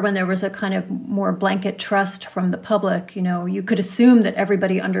before, when there was a kind of more blanket trust from the public, you could assume that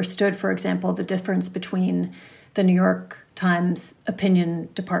everybody understood, for example, the difference between the New York Times opinion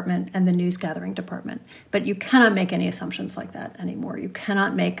department and the news gathering department. But you cannot make any assumptions like that anymore. You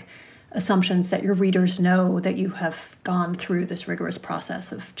cannot make assumptions that your readers know that you have gone through this rigorous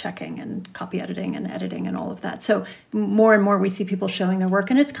process of checking and copy editing and editing and all of that. So more and more we see people showing their work,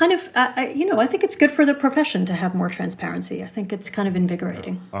 and it's kind of, I think it's good for the profession to have more transparency. I think it's kind of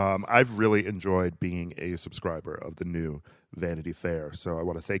invigorating. I've really enjoyed being a subscriber of the new Vanity Fair, so I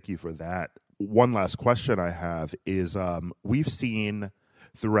want to thank you for that. One last question I have is we've seen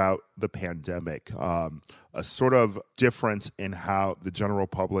throughout the pandemic a sort of difference in how the general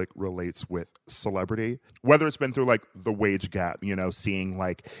public relates with celebrity, whether it's been through like the wage gap, seeing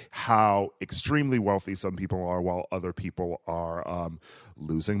like how extremely wealthy some people are while other people are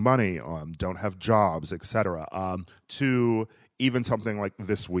losing money, don't have jobs, etc., to even something like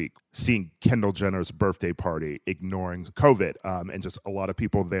this week, seeing Kendall Jenner's birthday party, ignoring COVID, and just a lot of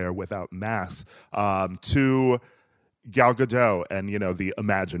people there without masks, to Gal Gadot and, the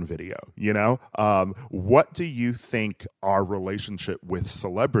Imagine video, what do you think our relationship with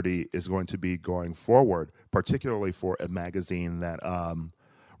celebrity is going to be going forward, particularly for a magazine that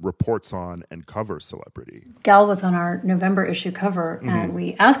reports on and covers celebrity? Gal was on our November issue cover, and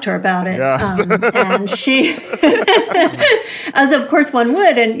we asked her about it. Yes. And she, as of course one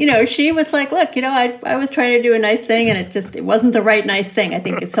would, and she was like, "Look, I was trying to do a nice thing, and it wasn't the right nice thing." I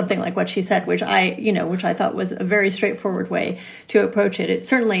think is something like what she said, which I thought was a very straightforward way to approach it. It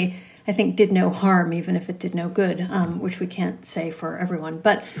certainly, I think, did no harm, even if it did no good, which we can't say for everyone.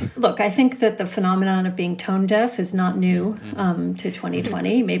 But look, I think that the phenomenon of being tone deaf is not new to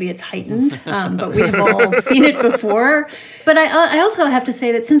 2020. Maybe it's heightened, but we have all seen it before. But I also have to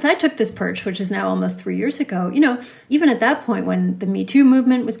say that since I took this perch, which is now almost 3 years ago, even at that point when the Me Too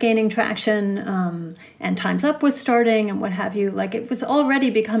movement was gaining traction and Time's Up was starting and what have you, like it was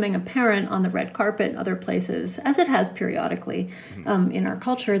already becoming apparent on the red carpet and other places, as it has periodically in our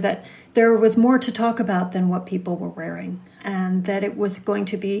culture, that there was more to talk about than what people were wearing, and that it was going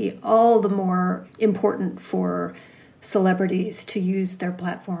to be all the more important for celebrities to use their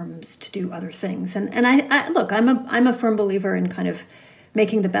platforms to do other things. And I look, I'm a firm believer in kind of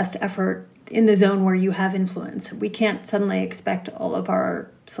making the best effort in the zone where you have influence. We can't suddenly expect all of our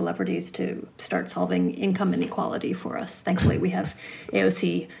celebrities to start solving income inequality for us. Thankfully, we have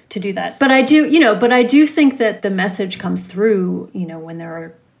AOC to do that. But I do think that the message comes through, when there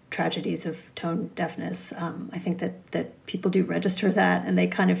are tragedies of tone deafness. I think that people do register that, and they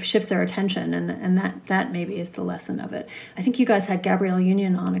kind of shift their attention, and that maybe is the lesson of it. I think you guys had Gabrielle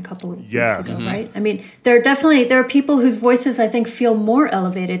Union on a couple of weeks ago, right? I mean, there are people whose voices I think feel more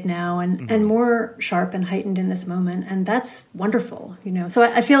elevated now and more sharp and heightened in this moment, and that's wonderful. So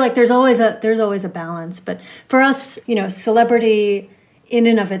I feel like there's always a balance, but for us, celebrity in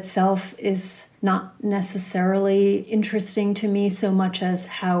and of itself is not necessarily interesting to me so much as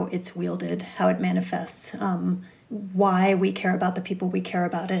how it's wielded, how it manifests. why we care about the people we care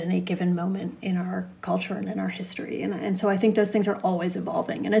about at any given moment in our culture and in our history. And so I think those things are always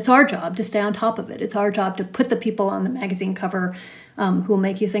evolving. And it's our job to stay on top of it. It's our job to put the people on the magazine cover who will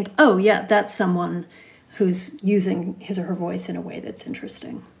make you think, oh, yeah, that's someone who's using his or her voice in a way that's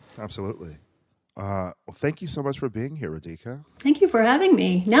interesting. Absolutely. Well, thank you so much for being here, Radhika. Thank you for having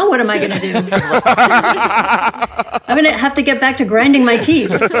me. Now what am I going to do? I'm going to have to get back to grinding my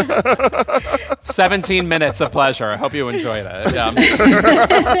teeth. 17 minutes of pleasure. I hope you enjoyed it. Yeah.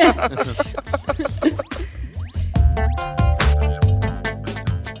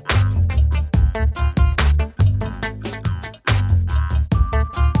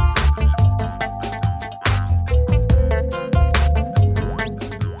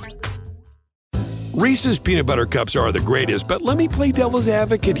 Reese's peanut butter cups are the greatest, but let me play devil's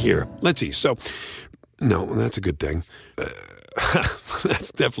advocate here. Let's see. So, no, that's a good thing.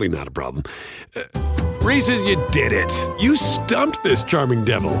 That's definitely not a problem. Reese's, you did it. You stumped this charming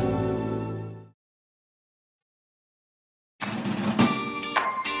devil.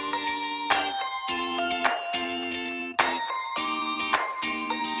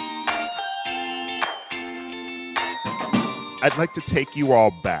 I'd like to take you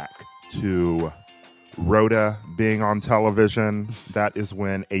all back to Rhoda being on television. That is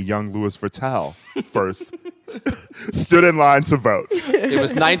when a young Louis Vuittel first stood in line to vote. It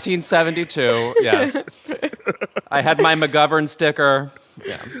was 1972, yes. I had my McGovern sticker.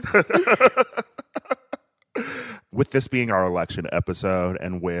 Yeah. With this being our election episode,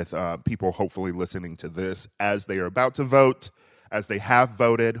 and with people hopefully listening to this as they are about to vote, as they have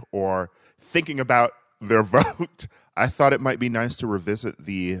voted, or thinking about their vote, I thought it might be nice to revisit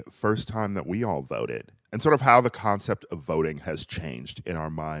the first time that we all voted and sort of how the concept of voting has changed in our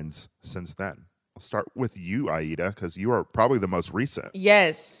minds since then. I'll start with you, Aida, because you are probably the most recent.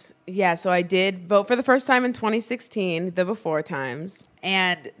 Yes. Yeah, so I did vote for the first time in 2016, the before times,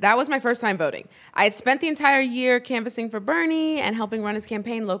 and that was my first time voting. I had spent the entire year canvassing for Bernie and helping run his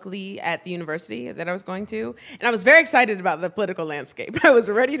campaign locally at the university that I was going to, and I was very excited about the political landscape. I was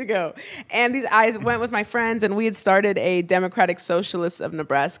ready to go. And I went with my friends, and we had started a Democratic Socialists of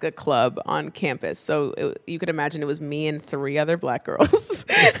Nebraska club on campus. So you could imagine it was me and 3 other black girls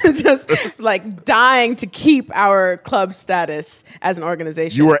just like dying to keep our club status as an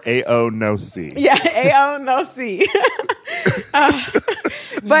organization. You were AO no C. Yeah, AO no C.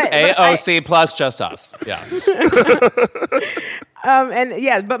 But AOC plus just us. Yeah. But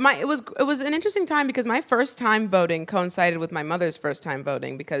it was an interesting time because my first time voting coincided with my mother's first time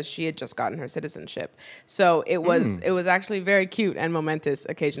voting because she had just gotten her citizenship. So it was actually a very cute and momentous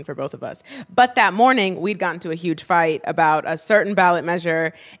occasion for both of us. But that morning we'd gotten to a huge fight about a certain ballot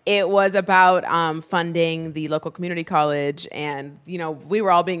measure. It was about funding the local community college, and we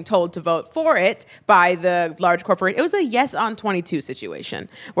were all being told to vote for it by the large corporate. It was a yes on 22 situation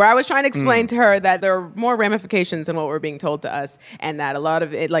where I was trying to explain to her that there are more ramifications than what were being told to us, and that a lot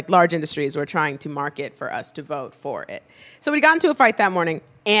of it, like large industries, were trying to market for us to vote for it. So we got into a fight that morning,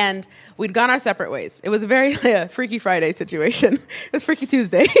 and we'd gone our separate ways. It was a very Freaky Friday situation. It was Freaky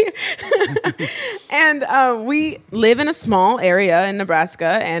Tuesday. And we live in a small area in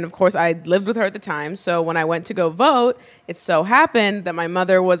Nebraska, and of course I lived with her at the time, so when I went to go vote, it so happened that my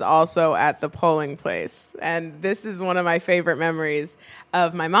mother was also at the polling place. And this is one of my favorite memories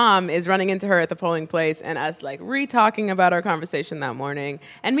of my mom, is running into her at the polling place and us like re-talking about our conversation that morning,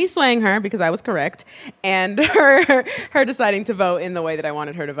 and me swaying her because I was correct, and her deciding to vote in the way that I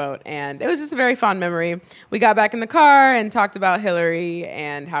wanted her to vote. And it was just a very fond memory. We got back in the car and talked about Hillary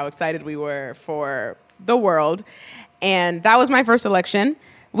and how excited we were for the world. And that was my first election.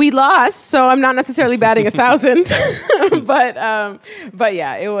 We lost, so I'm not necessarily batting 1,000, but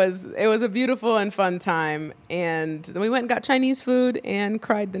yeah, it was a beautiful and fun time. And then we went and got Chinese food and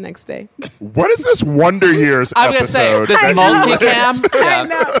cried the next day. What is this Wonder Years I was episode? going to say, this multicam? Yeah. I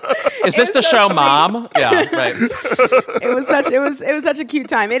know. Is this the show Mom? Yeah, right. It was such a cute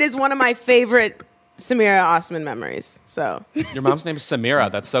time. It is one of my favorite Samira Osman memories. So Your mom's name is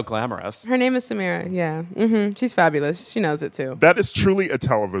Samira. That's so glamorous. her name is Samira. Yeah, she's fabulous. She knows it too. That is truly a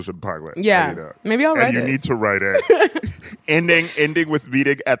television pilot. Yeah. Aida. Maybe I'll write And you it. need to write it. ending with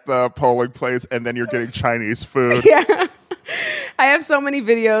meeting at the polling place, and then you're getting Chinese food. Yeah. I have so many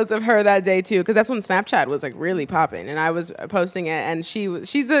videos of her that day too, because that's when Snapchat was like really popping, and I was posting it, and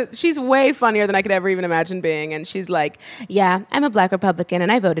she's way funnier than I could ever even imagine being, and she's like, "Yeah, I'm a Black Republican,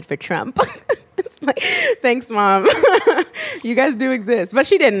 and I voted for Trump." It's like, thanks, Mom. You guys do exist, but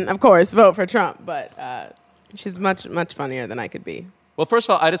she didn't, of course, vote for Trump, but she's much funnier than I could be. Well, first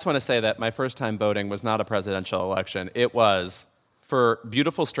of all, I just want to say that my first time voting was not a presidential election. It was for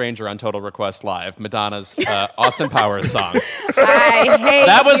Beautiful Stranger on Total Request Live, Madonna's Austin Powers song. I hate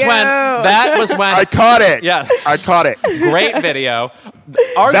That was you. when I caught it. Yeah. I caught it. Great video.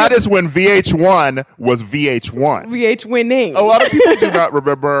 That is when VH1 was VH1. VH winning. A lot of people do not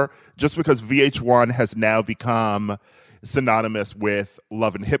remember, just because VH1 has now become synonymous with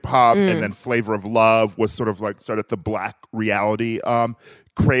Love and Hip Hop, and then Flavor of Love was sort of like started the black reality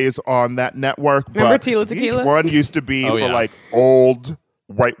craze on that network. Remember but Tila Tequila? VH1 used to be for yeah. like old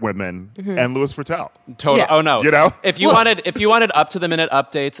white women and Louis Vuitton. Total. Yeah. Oh no. You know? if you wanted up to the minute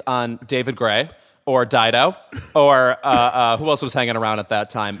updates on David Gray or Dido or who else was hanging around at that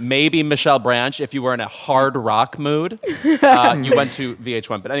time? Maybe Michelle Branch. If you were in a hard rock mood, you went to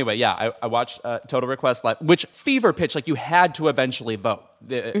VH1. But anyway, yeah, I watched Total Request Live, which fever pitch, like you had to eventually vote.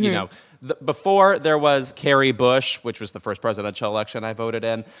 You know. Before there was Kerry Bush, which was the first presidential election I voted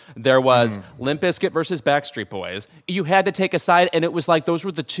in, there was Limp Bizkit versus Backstreet Boys. You had to take a side, and it was like those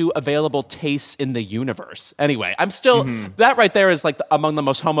were the two available tastes in the universe. Anyway, I'm still, that right there is like among the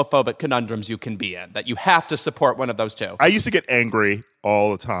most homophobic conundrums you can be in, that you have to support one of those two. I used to get angry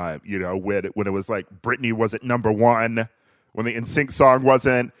all the time, you know, when it was like Britney wasn't number one, when the NSYNC song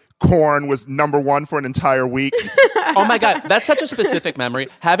wasn't, Korn was number one for an entire week. Oh my God, that's such a specific memory.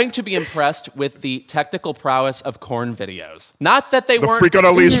 Having to be impressed with the technical prowess of Korn videos. Not that they The weren't... Freak on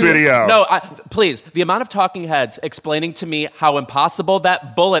a Leash video. No, please, the amount of talking heads explaining to me how impossible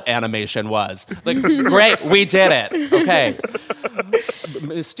that bullet animation was. Like, great, we did it. Okay.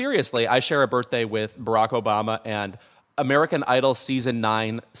 Mysteriously, I share a birthday with Barack Obama and American Idol Season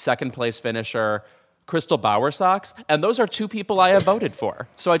 9 second place finisher Crystal Bowersox, and those are two people I have voted for.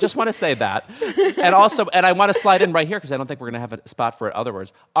 So I just want to say that. And also, and I want to slide in right here because I don't think we're going to have a spot for it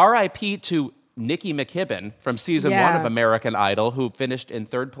otherwise. R.I.P. to Nikki McKibben from season 1 of American Idol, who finished in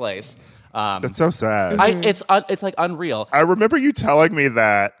third place. That's so sad. It's like unreal. I remember you telling me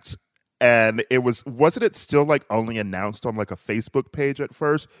that, and it wasn't it still like only announced on like a Facebook page at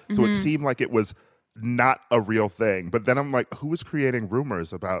first? So it seemed like it was not a real thing. But then I'm like, who was creating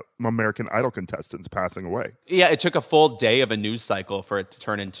rumors about American Idol contestants passing away? Yeah, it took a full day of a news cycle for it to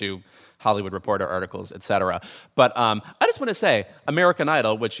turn into Hollywood Reporter articles, etc. But I just want to say, American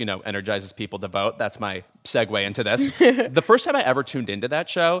Idol, which, you know, energizes people to vote, that's my segue into this. The first time I ever tuned into that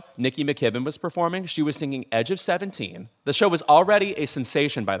show, Nikki McKibben was performing. She was singing Edge of 17. The show was already a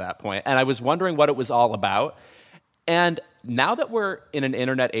sensation by that point, and I was wondering what it was all about. And now that we're in an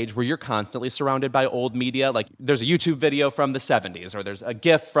internet age where you're constantly surrounded by old media, like there's a YouTube video from the 70s, or there's a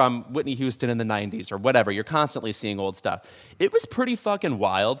GIF from Whitney Houston in the 90s, or whatever, you're constantly seeing old stuff. It was pretty fucking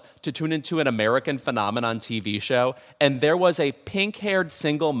wild to tune into an American Phenomenon TV show, and there was a pink-haired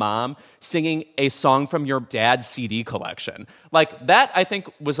single mom singing a song from your dad's CD collection. Like, that, I think,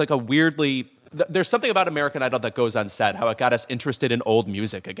 was like a weirdly... There's something about American Idol that goes unsaid, how it got us interested in old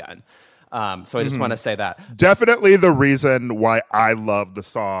music again. So I just want to say that. Definitely the reason why I love the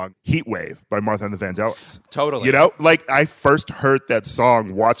song Heat Wave by Martha and the Vandellas. Totally. You know, like I first heard that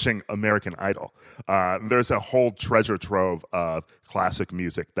song watching American Idol. There's a whole treasure trove of classic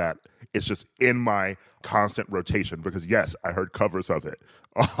music that is just in my constant rotation because, yes, I heard covers of it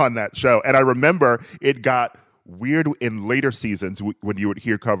on that show. And I remember it got weird in later seasons when you would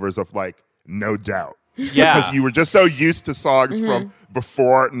hear covers of like No Doubt. Yeah. Because you were just so used to songs from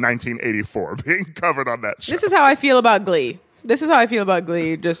before 1984 being covered on that show. This is how I feel about Glee.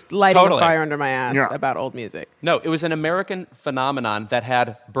 Just lighting a fire under my ass about old music. No, it was an American phenomenon that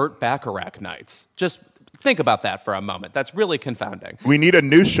had Burt Bacharach nights. Just think about that for a moment. That's really confounding. We need a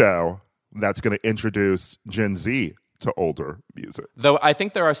new show that's going to introduce Gen Z to older music. Though I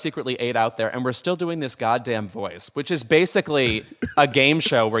think there are secretly 8 out there, and we're still doing this goddamn voice, which is basically a game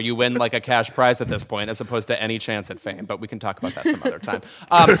show where you win like a cash prize at this point, as opposed to any chance at fame. But we can talk about that some other time.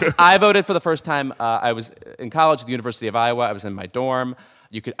 I voted for the first time. I was in college at the University of Iowa. I was in my dorm.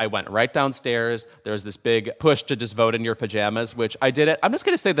 I went right downstairs. There was this big push to just vote in your pajamas, which I did it. I'm just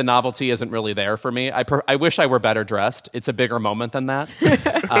going to say the novelty isn't really there for me. I wish I were better dressed. It's a bigger moment than that.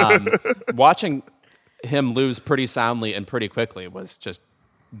 Watching him lose pretty soundly and pretty quickly was just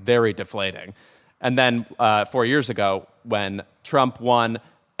very deflating. And then 4 years ago, when Trump won,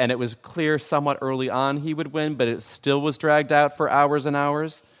 and it was clear somewhat early on he would win, but it still was dragged out for hours and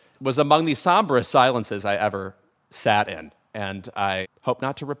hours, was among the somberest silences I ever sat in. And I hope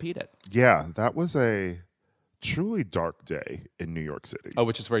not to repeat it. Yeah, that was a truly dark day in New York City. Oh,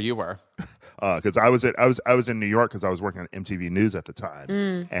 which is where you were. Because I was in New York because I was working on MTV News at the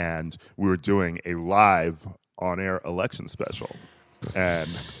time, and we were doing a live on-air election special, and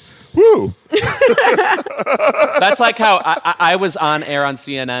woo! That's like how I was on air on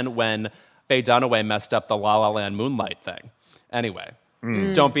CNN when Faye Dunaway messed up the La La Land Moonlight thing. Anyway,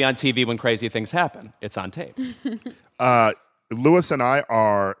 don't be on TV when crazy things happen. It's on tape. Lewis and I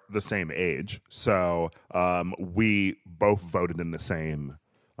are the same age, so we both voted in the same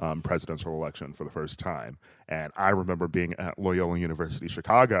presidential election for the first time. And I remember being at Loyola University,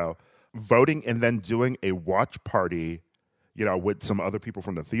 Chicago, voting and then doing a watch party, with some other people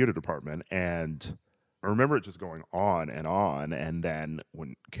from the theater department. And I remember it just going on. And then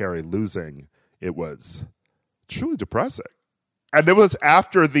when Kerry losing, it was truly depressing. And it was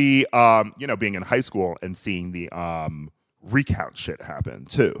after the, being in high school and seeing the recount shit happen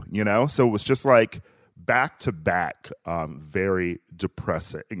too, So it was just like back to back, very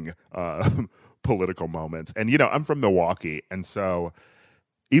depressing political moments. And, I'm from Milwaukee. And so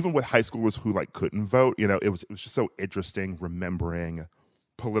even with high schoolers who couldn't vote, it was just so interesting remembering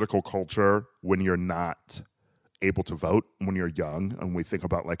political culture when you're not able to vote when you're young. And we think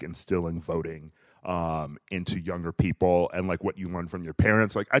about instilling voting into younger people and what you learn from your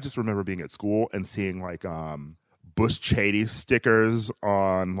parents. I just remember being at school and seeing Bush Cheney stickers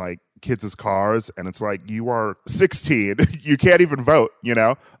on kids' cars, and it's you are 16, you can't even vote,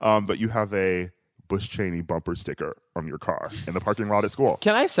 but you have a Bush Cheney bumper sticker on your car in the parking lot at school.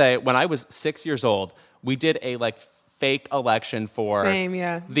 Can I say, when I was 6 years old, we did a fake election for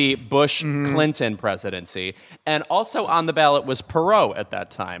the Bush-Clinton presidency, and also on the ballot was Perot at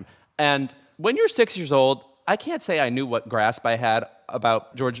that time. And when you're 6 years old, I can't say I knew what grasp I had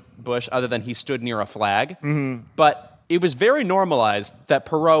about George Bush other than he stood near a flag. But it was very normalized that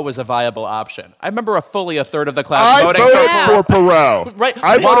Perot was a viable option. I remember fully a third of the class voting for Perot. Right.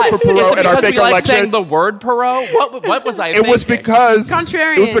 I voted for Perot in our fake election. Saying the word Perot? What was I thinking? It was because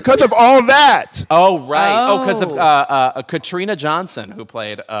Contrarian. It was because of all that. Oh, right. Because of Katrina Johnson, who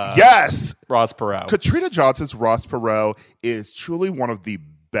played yes, Ross Perot. Katrina Johnson's Ross Perot is truly one of the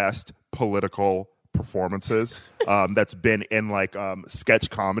best political performances that's been in sketch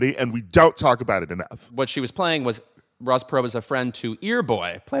comedy, and we don't talk about it enough. What she was playing was Ross Perot was a friend to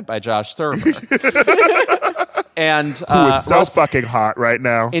Earboy, played by Josh Thurber. And who is so fucking hot right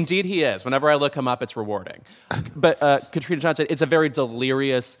now. Indeed he is. Whenever I look him up, it's rewarding. But Katrina Johnson, it's a very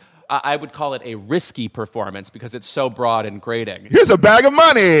delirious, I would call it a risky performance because it's so broad and grating. Here's a bag of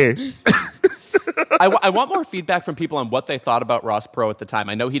money! I want more feedback from people on what they thought about Ross Perot at the time.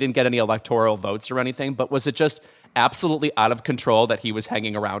 I know he didn't get any electoral votes or anything, but was it just absolutely out of control that he was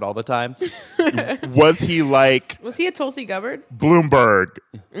hanging around all the time? Was he Was he a Tulsi Gabbard? Bloomberg?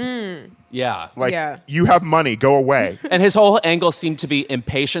 Yeah. You have money, go away. And his whole angle seemed to be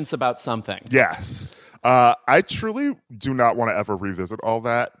impatience about something. Yes. I truly do not want to ever revisit all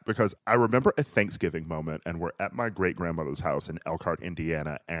that because I remember a Thanksgiving moment and we're at my great-grandmother's house in Elkhart,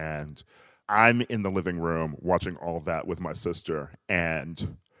 Indiana, and I'm in the living room watching all that with my sister,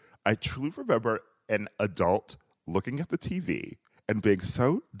 and I truly remember an adult looking at the TV and being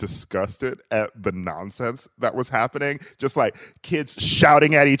so disgusted at the nonsense that was happening, just kids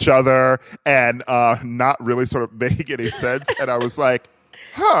shouting at each other and not really sort of making any sense. And I was like,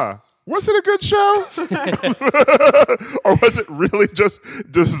 was it a good show? Or was it really just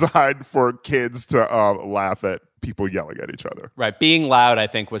designed for kids to laugh at people yelling at each other? Right. Being loud, I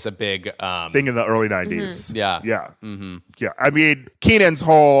think, was a big thing in the early 90s. Yeah. Yeah. Mm-hmm. Yeah. I mean, Keenan's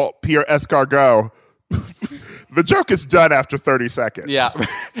whole Pierre Escargot, the joke is done after 30 seconds. Yeah.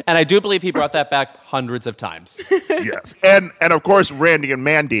 And I do believe he brought that back hundreds of times. Yes. And of course, Randy and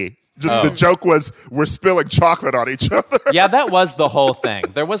Mandy. The joke was we're spilling chocolate on each other. Yeah, that was the whole thing.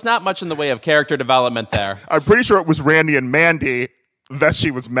 There was not much in the way of character development there. I'm pretty sure it was Randy and Mandy that she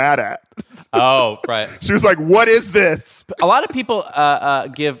was mad at. Oh, right. She was like, what is this? A lot of people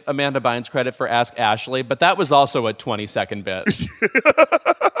give Amanda Bynes credit for Ask Ashley, but that was also a 20-second bit.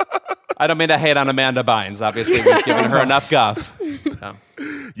 I don't mean to hate on Amanda Bynes. Obviously, we've given her enough guff. So.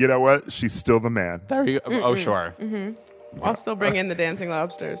 You know what? She's still the man. There you go. Oh, sure. Mm-hmm. I'll still bring in the Dancing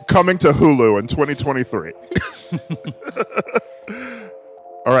Lobsters. Coming to Hulu in 2023.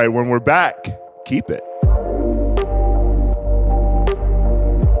 All right, when we're back, keep it.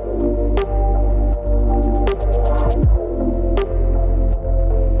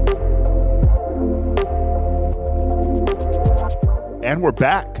 And we're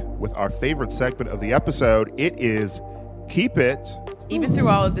back with our favorite segment of the episode. It is Keep It. Even through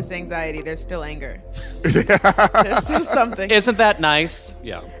all of this anxiety, there's still anger. There's still something. Isn't that nice?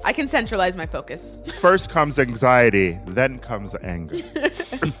 Yeah. I can centralize my focus. First comes anxiety, then comes anger.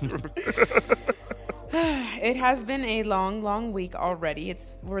 It has been a long, long week already.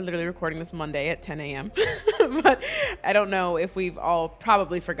 We're literally recording this Monday at 10 a.m. But I don't know if we've all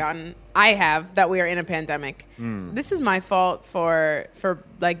probably forgotten. I have, that we are in a pandemic. This is my fault for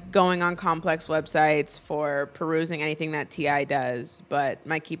like going on complex websites, for perusing anything that T.I. does. But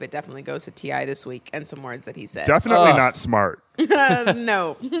my keep it definitely goes to T.I. this week and some words that he said. Definitely not smart.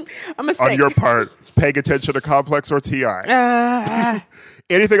 No, a mistake. On your part, paying attention to Complex or T.I.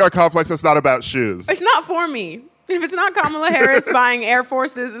 Anything on Complex that's not about shoes. It's not for me. If it's not Kamala Harris buying Air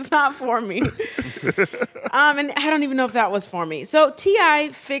Forces, it's not for me. And I don't even know if that was for me. So T.I.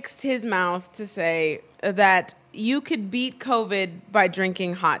 fixed his mouth to say that you could beat COVID by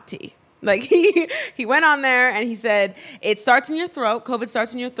drinking hot tea. Like he went on there and he said, it starts in your throat, COVID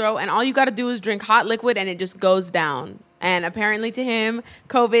starts in your throat, and all you got to do is drink hot liquid and it just goes down. And apparently to him,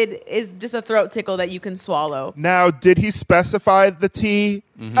 COVID is just a throat tickle that you can swallow. Now, did he specify the tea?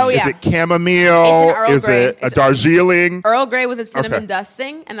 Mm-hmm. Oh, yeah. Is it chamomile? Is it a Darjeeling? Earl Grey with a cinnamon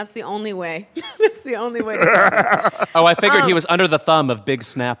dusting, and that's the only way. That's the only way to solve it. Oh, I figured he was under the thumb of Big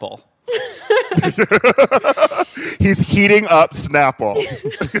Snapple. He's heating up Snapple.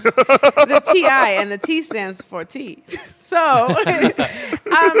 The T.I. and the T stands for tea. So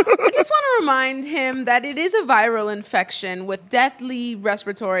I just want to remind him that it is a viral infection with deathly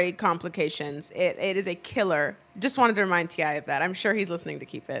respiratory complications. It is a killer. Just wanted to remind T.I. of that. I'm sure he's listening to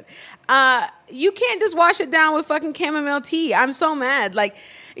Keep It. You can't just wash it down with fucking chamomile tea. I'm so mad. Like,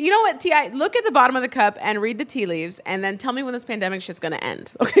 you know what, T.I., look at the bottom of the cup and read the tea leaves and then tell me when this pandemic shit's going to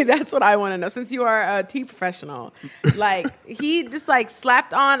end. Okay, that's what I want to know. Since you are a tea professional. Like, he just, like,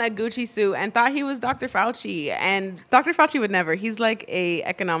 slapped on a Gucci suit and thought he was Dr. Fauci. And Dr. Fauci would never. He's, like, a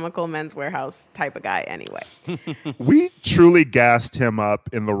economical Men's Warehouse type of guy anyway. We truly gassed him up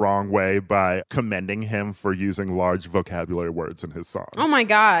in the wrong way by commending him for using large vocabulary words in his songs. Oh, my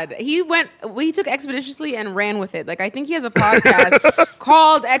God. He took Expeditiously and ran with it. Like, I think he has a podcast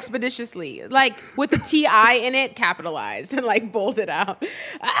called Expeditiously, like with the T.I. in it, capitalized and like bolded out.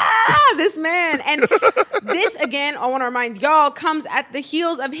 This man. And this, again, I want to remind y'all, comes at the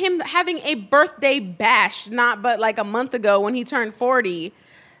heels of him having a birthday bash, not but like a month ago when he turned 40.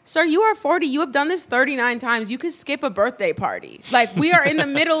 Sir, you are 40. You have done this 39 times. You could skip a birthday party. Like, we are in the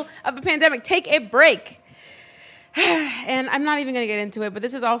middle of a pandemic. Take a break. And I'm not even going to get into it, but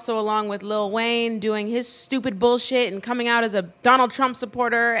this is also along with Lil Wayne doing his stupid bullshit and coming out as a Donald Trump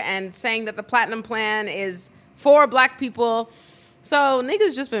supporter and saying that the Platinum Plan is for black people. So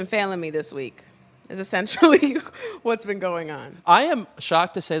niggas just been failing me this week is essentially what's been going on. I am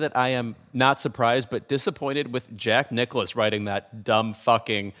shocked to say that I am not surprised, but disappointed with Jack Nicklaus writing that dumb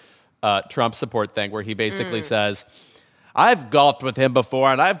fucking Trump support thing where he basically says, I've golfed with him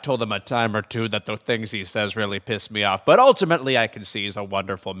before, and I've told him a time or two that the things he says really piss me off. But ultimately, I can see he's a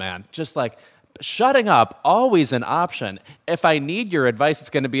wonderful man. Just like, shutting up, always an option. If I need your advice, it's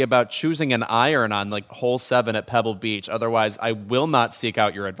going to be about choosing an iron on, like, hole 7 at Pebble Beach. Otherwise, I will not seek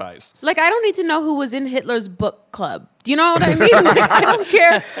out your advice. Like, I don't need to know who was in Hitler's book club. Do you know what I mean? Like, I don't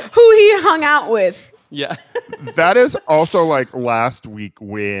care who he hung out with. Yeah. That is also, like, last week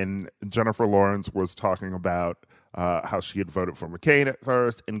when Jennifer Lawrence was talking about how she had voted for McCain at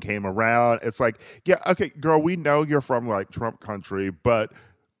first and came around. It's like, yeah, okay, girl, we know you're from like Trump country, but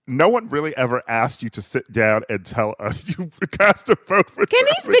no one really ever asked you to sit down and tell us you cast a vote for Can Trump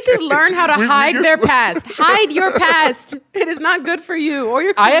these bitches McCain. learn how to hide their past? Hide your past. It is not good for you or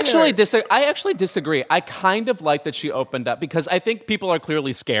your career. I actually disagree. I kind of like that she opened up because I think people are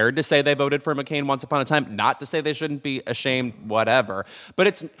clearly scared to say they voted for McCain once upon a time, not to say they shouldn't be ashamed, whatever.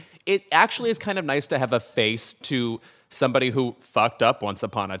 But it actually is kind of nice to have a face to somebody who fucked up once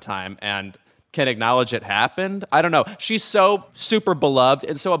upon a time and can acknowledge it happened. I don't know. She's so super beloved.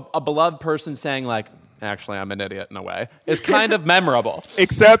 And so a beloved person saying like, actually, I'm an idiot in a way is kind of memorable.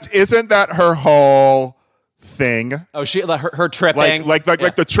 Except isn't that her whole thing? Oh, her tripping. Like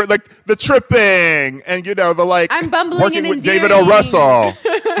the tripping and, you know, the like I'm bumbling working and with endearing. David O. Russell.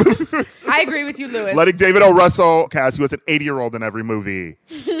 I agree with you, Lewis. Letting David O. Russell cast who was an 80-year-old in every movie.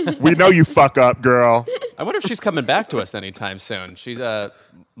 We know you fuck up, girl. I wonder if she's coming back to us anytime soon. She's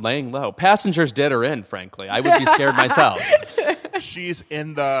laying low. Passengers did her in, frankly. I would be scared myself. She's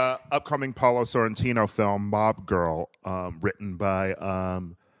in the upcoming Paulo Sorrentino film Mob Girl, written by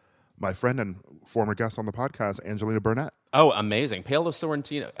my friend and former guest on the podcast, Angelina Burnett. Oh, amazing. Paulo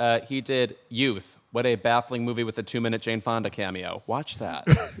Sorrentino. He did Youth. What a baffling movie with a 2-minute Jane Fonda cameo. Watch that.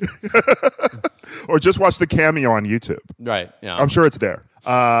 Or just watch the cameo on YouTube. Right, yeah. I'm sure it's there.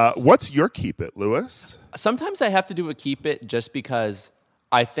 What's your Keep It, Lewis? Sometimes I have to do a Keep It just because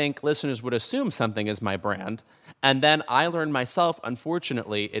I think listeners would assume something is my brand. And then I learned myself,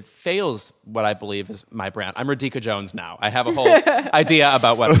 unfortunately, it fails what I believe is my brand. I'm Radhika Jones now. I have a whole idea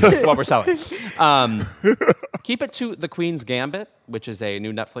about what we're selling. Keep it to The Queen's Gambit, which is a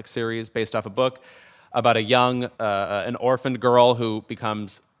new Netflix series based off a book about a young, an orphaned girl who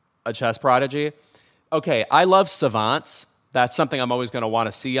becomes a chess prodigy. Okay, I love savants. That's something I'm always going to want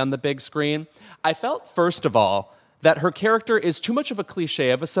to see on the big screen. I felt, first of all, that her character is too much of a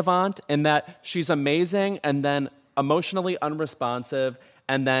cliche of a savant in that she's amazing and then emotionally unresponsive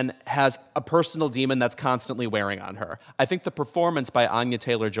and then has a personal demon that's constantly wearing on her. I think the performance by Anya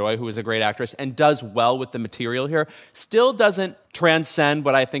Taylor-Joy, who is a great actress and does well with the material here, still doesn't transcend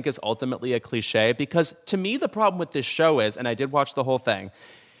what I think is ultimately a cliche, because to me the problem with this show is, and I did watch the whole thing,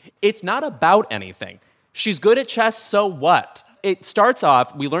 it's not about anything. She's good at chess, so what? It starts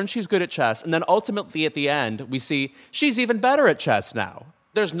off, we learn she's good at chess, and then ultimately at the end, we see she's even better at chess now.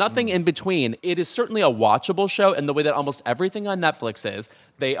 There's nothing in between. It is certainly a watchable show in the way that almost everything on Netflix is.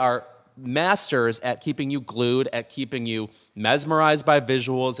 They are masters at keeping you glued, at keeping you mesmerized by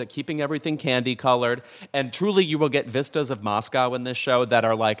visuals, at keeping everything candy-colored, and truly you will get vistas of Moscow in this show that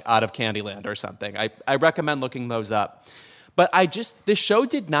are like out of Candyland or something. I recommend looking those up. But this show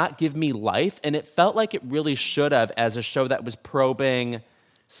did not give me life, and it felt like it really should have as a show that was probing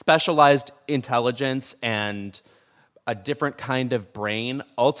specialized intelligence and a different kind of brain.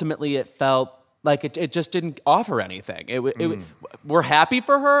 Ultimately, it felt like it just didn't offer anything. We're happy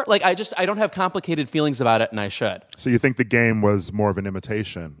for her. Like, I don't have complicated feelings about it, and I should. So you think the game was more of an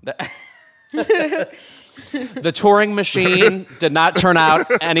imitation? The Turing machine did not turn out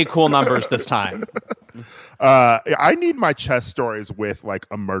any cool numbers this time. I need my chess stories with like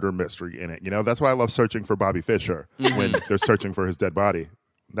a murder mystery in it. You know, that's why I love searching for Bobby Fischer when they're searching for his dead body.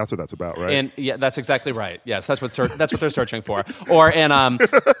 That's what that's about, right? And yeah, that's exactly right. Yes, that's what they're searching for. Or in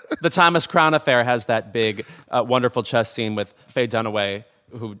the Thomas Crown Affair has that big, wonderful chess scene with Faye Dunaway,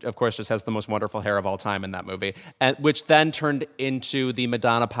 who of course just has the most wonderful hair of all time in that movie, and which then turned into the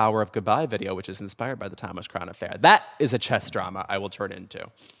Madonna Power of Goodbye video, which is inspired by the Thomas Crown Affair. That is a chess drama I will turn into.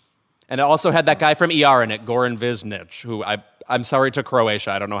 And it also had that guy from ER in it, Goran Visnic, who I'm sorry to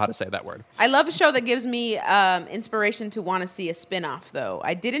Croatia, I don't know how to say that word. I love a show that gives me inspiration to want to see a spin-off, though.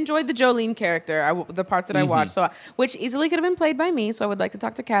 I did enjoy the Jolene character, the parts that I watched, which easily could have been played by me, so I would like to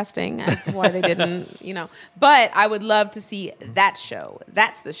talk to casting as to why they didn't, But I would love to see that show.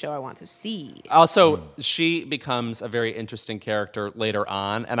 That's the show I want to see. Also, she becomes a very interesting character later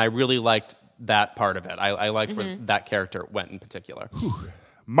on, and I really liked that part of it. I liked where that character went in particular.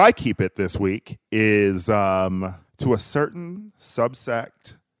 My keep it this week is to a certain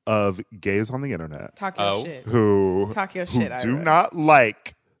subsect of gays on the internet. Talk your shit. Who do not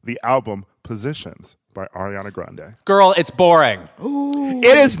like the album Positions by Ariana Grande. Girl, it's boring. Ooh.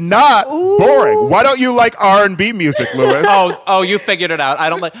 It is not boring. Why don't you like R&B music, Louis? Oh, you figured it out. I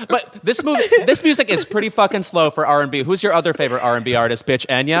don't like. But this music is pretty fucking slow for R&B. Who's your other favorite R&B artist, bitch?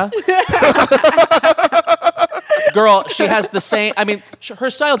 Enya? Girl, she has the same. I mean, her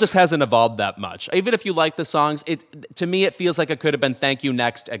style just hasn't evolved that much. Even if you like the songs, to me it feels like it could have been "Thank You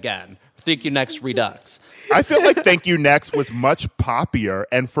Next" again. "Thank You Next" Redux. I feel like "Thank You Next" was much poppier,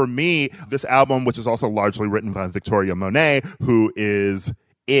 and for me, this album, which is also largely written by Victoria Monet, who is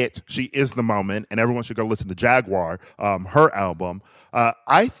it. She is the moment, and everyone should go listen to Jaguar, her album.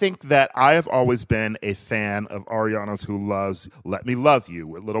 I think that I have always been a fan of Ariana's who loves Let Me Love You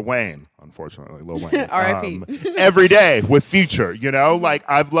with Lil Wayne. Unfortunately, Lil Wayne. R.I.P. Every Day with Future, like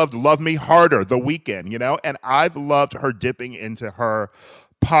I've loved Love Me Harder, The Weeknd, and I've loved her dipping into her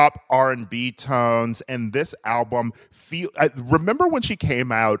pop R&B tones, and this album I remember when she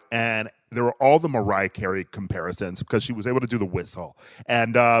came out and there were all the Mariah Carey comparisons because she was able to do the whistle.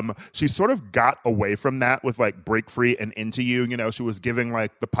 And she sort of got away from that with like Break Free and Into You. She was giving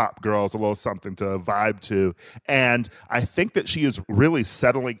like the pop girls a little something to vibe to. And I think that she is really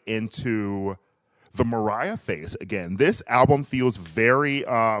settling into the Mariah phase again. This album feels very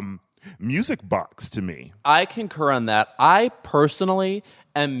music box to me. I concur on that. I personally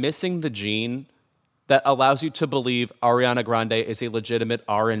am missing the gene that allows you to believe Ariana Grande is a legitimate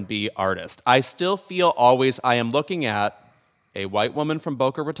R&B artist. I still feel always I am looking at a white woman from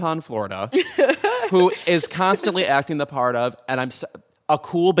Boca Raton, Florida, who is constantly acting the part of, and I'm a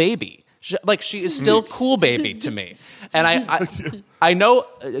cool baby. She is still cool baby to me. And I know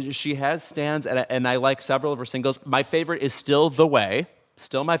she has stands, and I like several of her singles. My favorite is Still the Way,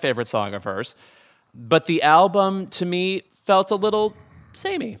 still my favorite song of hers. But the album, to me, felt a little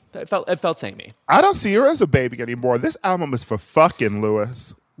samey. It felt samey. I don't see her as a baby anymore. This album is for fucking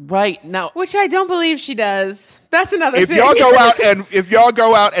Louis. Right. Now, Which I don't believe she does. That's another If thing. y'all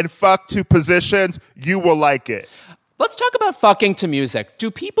go out and fuck to positions, you will like it. let's talk about fucking to music.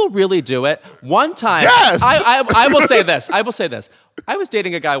 Do people really do it? One time, Yes! I will say this. I was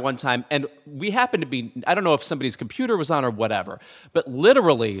dating a guy one time, and we happened to be, I don't know if somebody's computer was on or whatever, but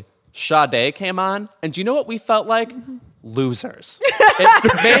literally, Sade came on, and do you know what we felt like? Losers.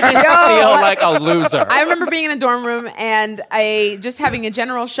 It made me feel like a loser. I remember being in a dorm room and just having a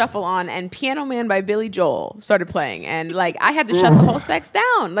general shuffle on, and Piano Man by Billy Joel started playing, and like I had to shut the whole sex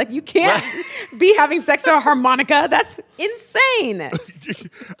down. Like you can't be having sex to a harmonica. That's insane.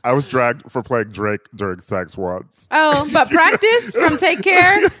 I was dragged for playing Drake during sex once. Oh, but Practice from Take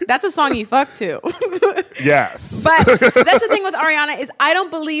Care, that's a song you fuck to. Yes. But that's the thing with Ariana is I don't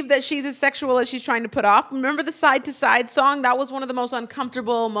believe that she's as sexual as she's trying to put off. Remember the Side to Side song? That was one of the most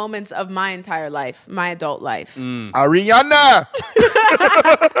uncomfortable moments of my entire life, my adult life. Ariana!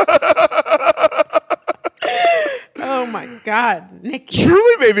 Oh my God, Nicki.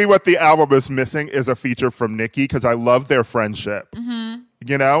 Truly, maybe what the album is missing is a feature from Nicki, because I love their friendship. Mm-hmm.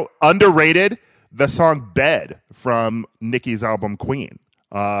 You know, underrated, the song Bed from Nicki's album Queen.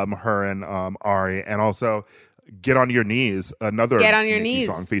 Her and Ari, and also Get on Your Knees, another Get on Your Nicki Knees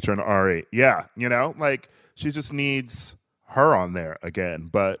song featuring Ari. Yeah, you know, like she just needs her on there again.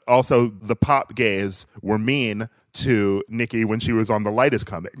 But also the pop gays were mean to Nicki when she was on The Light Is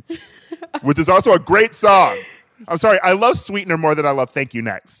Coming, which is also a great song. I'm sorry, I love Sweetener more than I love Thank You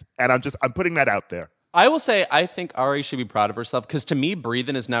Next, and I'm putting that out there. I will say, I think Ari should be proud of herself, because to me,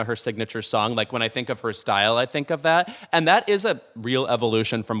 Breathin' is now her signature song. Like, when I think of her style, I think of that. And that is a real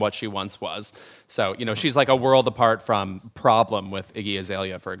evolution from what she once was. So, you know, she's like a world apart from Problem with Iggy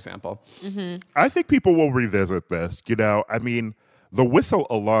Azalea, for example. Mm-hmm. I think people will revisit this. You know, I mean, the whistle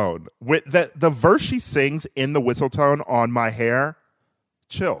alone, with the verse she sings in the whistle tone on My Hair,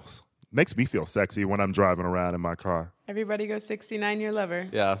 chills. Makes me feel sexy when I'm driving around in my car. Everybody go 69 Your Lover.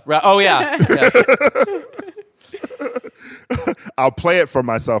 Yeah. Oh, yeah. Yeah. I'll play it for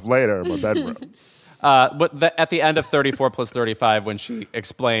myself later in my bedroom. At the end of 34 plus 35, when she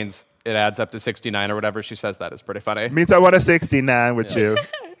explains it adds up to 69 or whatever, she says that is pretty funny. Means I want a 69 with you.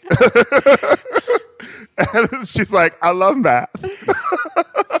 And she's like, I love math.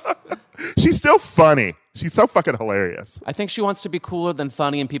 She's still funny. She's so fucking hilarious. I think she wants to be cooler than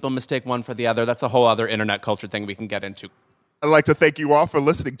funny, and people mistake one for the other. That's a whole other internet culture thing we can get into. I'd like to thank you all for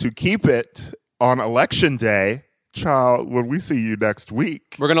listening to Keep It on Election Day. Child, when we see you next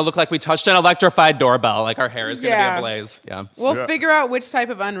week, we're going to look like we touched an electrified doorbell. Like our hair is going to be ablaze. Yeah. We'll figure out which type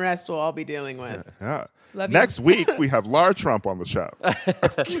of unrest we'll all be dealing with. Yeah. Love next you. week, we have Lara Trump on the show.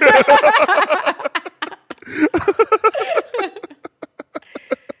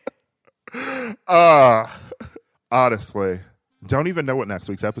 Honestly, don't even know what next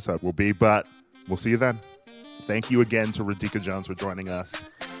week's episode will be, but we'll see you then. Thank you again to Radhika Jones for joining us.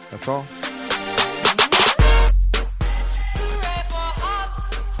 That's all.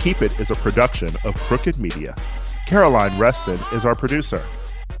 Keep It is a production of Crooked Media. Caroline Reston is our producer.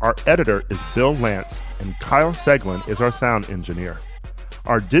 Our editor is Bill Lance, and Kyle Seglin is our sound engineer.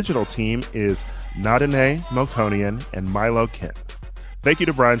 Our digital team is Nadine Mokonian and Milo Kent. Thank you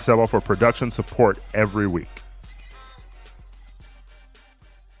to Brian Sebel for production support every week.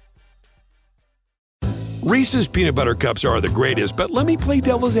 Reese's peanut butter cups are the greatest, but let me play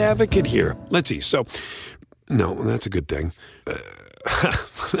devil's advocate here. Let's see. So, no, that's a good thing.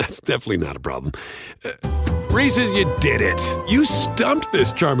 That's definitely not a problem. Reese's, you did it. You stumped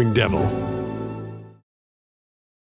this charming devil.